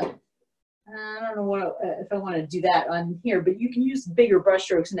don't know if I want to do that on here, but you can use bigger brush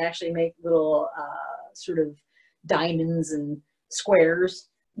strokes and actually make little sort of diamonds and squares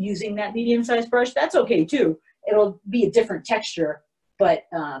using that medium-sized brush. That's okay too. It'll be a different texture, but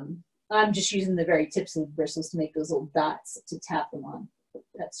I'm just using the very tips of the bristles to make those little dots to tap them on.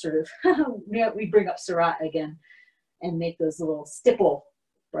 That's sort of, we bring up Seurat again and make those little stipple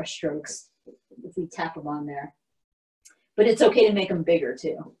brush strokes if we tap them on there. But it's okay to make them bigger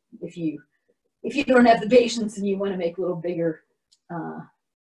too. If you don't have the patience and you want to make little bigger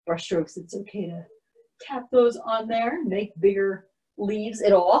brush strokes, it's okay to tap those on there, make bigger leaves.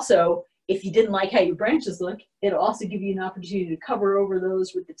 It'll also, if you didn't like how your branches look, it'll also give you an opportunity to cover over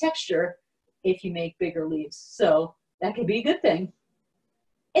those with the texture if you make bigger leaves. So that could be a good thing.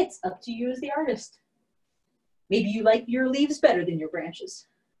 It's up to you as the artist. Maybe you like your leaves better than your branches.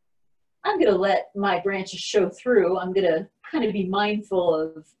 I'm going to let my branches show through. I'm going to kind of be mindful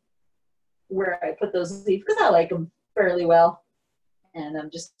of where I put those leaves because I like them fairly well. And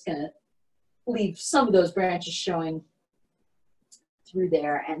I'm just going to leave some of those branches showing through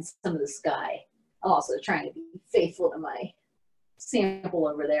there and some of the sky. I'm also trying to be faithful to my sample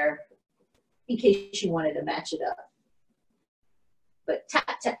over there in case you wanted to match it up. But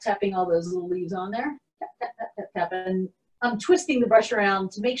tapping all those little leaves on there. Tap. And I'm twisting the brush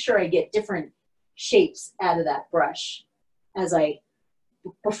around to make sure I get different shapes out of that brush.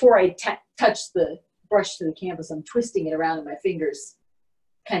 Before I touch the brush to the canvas, I'm twisting it around in my fingers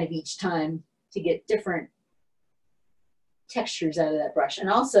kind of each time to get different textures out of that brush. And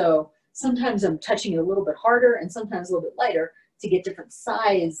also, sometimes I'm touching it a little bit harder and sometimes a little bit lighter to get different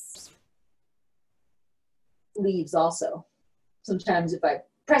size leaves also. Sometimes if I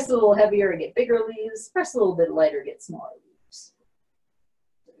press a little heavier, I get bigger leaves. Press a little bit lighter, get smaller leaves.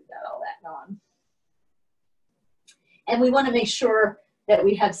 So we've got all that on. And we want to make sure that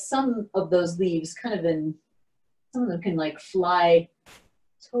we have some of those leaves kind of in, some of them can like fly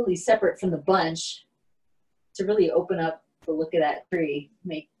totally separate from the bunch to really open up the look of that tree.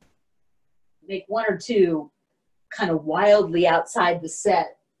 Make one or two kind of wildly outside the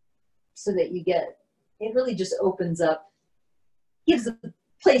set so that you get, it really just opens up, gives a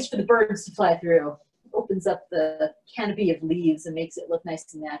place for the birds to fly through, opens up the canopy of leaves and makes it look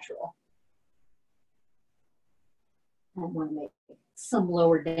nice and natural. I want to make some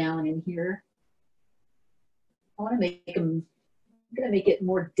lower down in here. I want to make them, I'm going to make it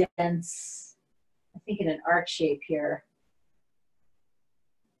more dense, I think in an arc shape here.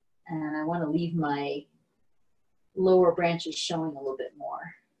 And I want to leave my lower branches showing a little bit more.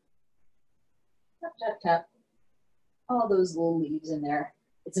 Tap, tap, tap. All those little leaves in there.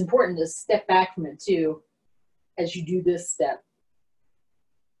 It's important to step back from it too as you do this step.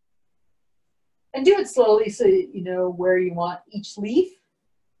 And do it slowly so you know where you want each leaf.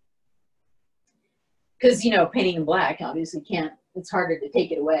 Because, you know, painting in black obviously can't, it's harder to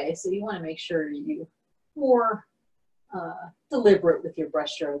take it away. So you want to make sure you're more deliberate with your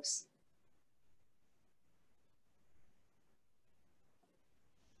brush strokes.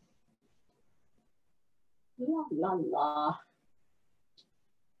 La la la.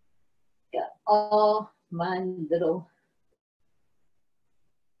 Got all my little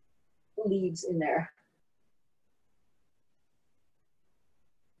leaves in there.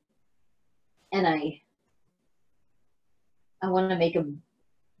 And I want to make them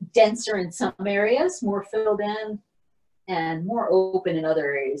denser in some areas, more filled in, and more open in other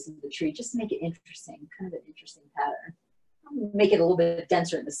areas of the tree, just to make it interesting, kind of an interesting pattern. Make it a little bit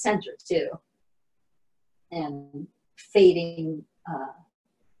denser in the center too, and fading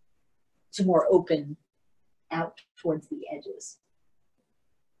to more open out towards the edges.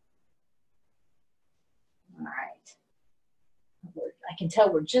 All right. I can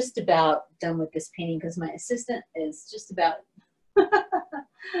tell we're just about done with this painting because my assistant is just about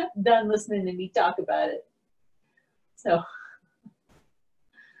done listening to me talk about it. So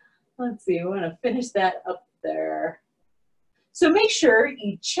let's see, we want to finish that up there. So make sure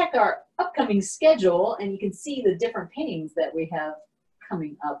you check our upcoming schedule and you can see the different paintings that we have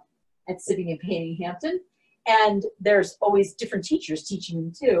coming up at Sipping and Painting Hampton. And there's always different teachers teaching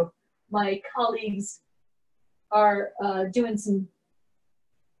them too. My colleagues are doing some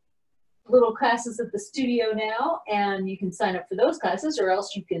little classes at the studio now, and you can sign up for those classes, or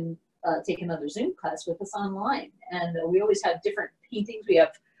else you can take another Zoom class with us online. And we always have different paintings. We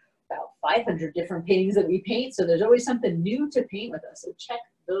have about 500 different paintings that we paint, so there's always something new to paint with us. So check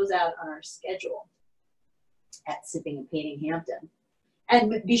those out on our schedule at Sipping and Painting Hampton.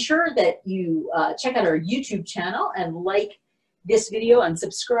 And be sure that you check out our YouTube channel and like this video and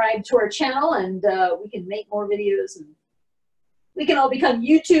subscribe to our channel, and we can make more videos and we can all become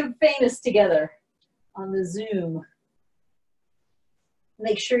YouTube famous together on the Zoom.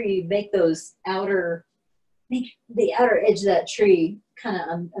 Make sure you make those make the outer edge of that tree kind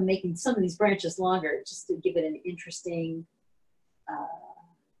of, I'm making some of these branches longer just to give it an interesting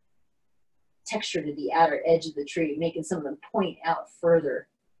texture to the outer edge of the tree, making some of them point out further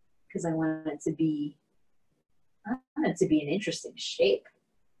because I want it to be an interesting shape.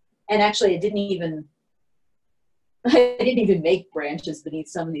 And actually I didn't even make branches beneath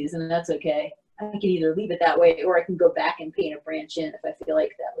some of these, and that's okay. I can either leave it that way or I can go back and paint a branch in if I feel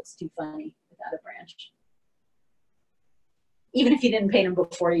like that looks too funny without a branch. Even if you didn't paint them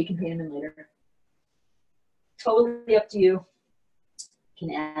before, you can paint them in later. Totally up to you. You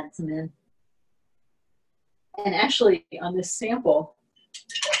can add some in. And actually on this sample,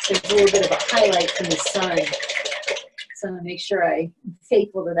 there's a little bit of a highlight from the sun. So I'm gonna make sure I'm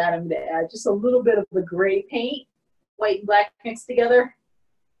faithful to that. I'm gonna add just a little bit of the gray paint, white and black mixed together,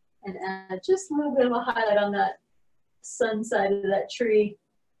 and add just a little bit of a highlight on that sun side of that tree.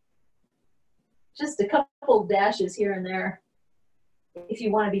 Just a couple dashes here and there. If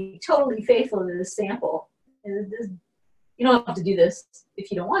you want to be totally faithful to this sample, you don't have to do this if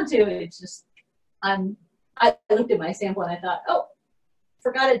you don't want to. It's just I looked at my sample and I thought, oh,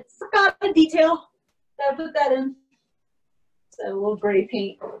 forgot a detail. Gotta put that in. So a little gray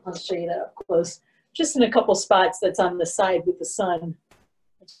paint. I'll show you that up close. Just in a couple spots that's on the side with the sun.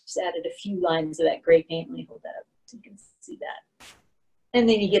 I just added a few lines of that gray paint. Let me hold that up so you can see that. And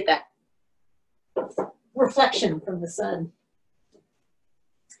then you get that reflection from the sun.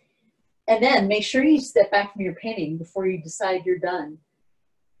 And then make sure you step back from your painting before you decide you're done.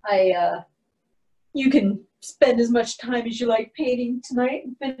 You can spend as much time as you like painting tonight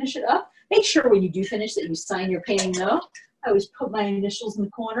and finish it up. Make sure when you do finish that you sign your painting though. I always put my initials in the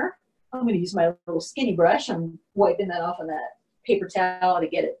corner. I'm going to use my little skinny brush. I'm wiping that off on that paper towel to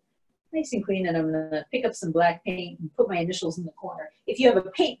get it nice and clean, and I'm going to pick up some black paint and put my initials in the corner. If you have a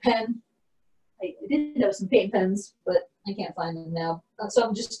paint pen, I did have some paint pens, but I can't find them now. So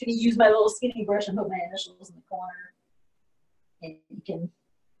I'm just going to use my little skinny brush and put my initials in the corner. And you can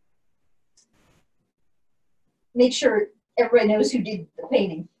make sure everybody knows who did the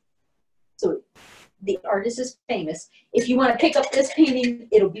painting. So the artist is famous. If you want to pick up this painting,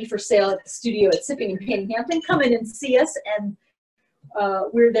 it'll be for sale at the studio at Sipping and Painting Hampton. Come in and see us, and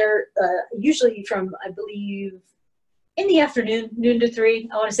we're there usually from, I believe, in the afternoon, noon to 3.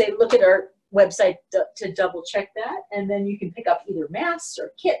 I want to say look at our website to double check that, and then you can pick up either masks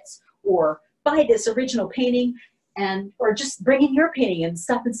or kits or buy this original painting, and or just bring in your painting and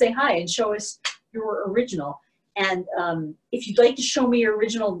stop and say hi and show us your original. And if you'd like to show me your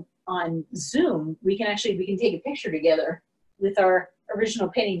original on Zoom, we can take a picture together with our original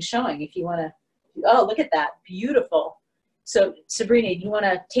painting showing if you want to. Oh, look at that, beautiful. So Sabrina, do you want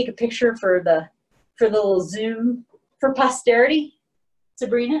to take a picture for the little Zoom for posterity,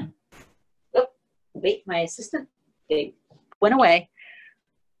 Sabrina? Oh, wait, my assistant, they went away.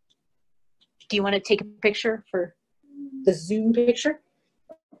 Do you want to take a picture for the Zoom picture?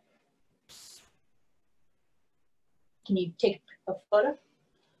 Can you take a photo?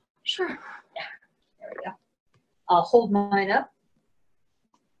 Sure. Yeah, there we go. I'll hold mine up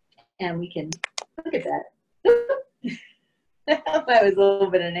and we can look at that. I was a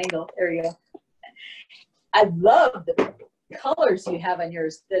little bit at an angle. There we go. I love the colors you have on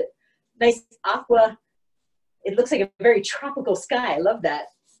yours. The nice aqua. It looks like a very tropical sky. I love that.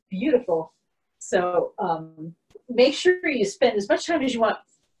 Beautiful. So make sure you spend as much time as you want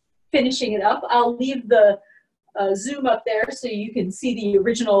finishing it up. I'll leave the Zoom up there so you can see the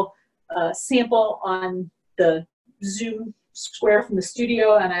original sample on the Zoom square from the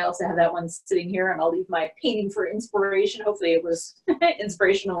studio, and I also have that one sitting here, and I'll leave my painting for inspiration. Hopefully it was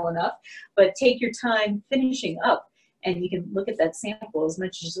inspirational enough, but take your time finishing up, and you can look at that sample as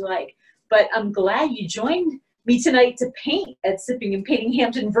much as you like. But I'm glad you joined me tonight to paint at Sipping and Painting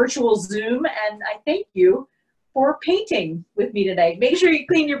Hampton virtual Zoom, and I thank you for painting with me tonight. Make sure you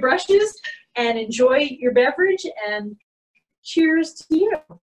clean your brushes and enjoy your beverage, and cheers to you.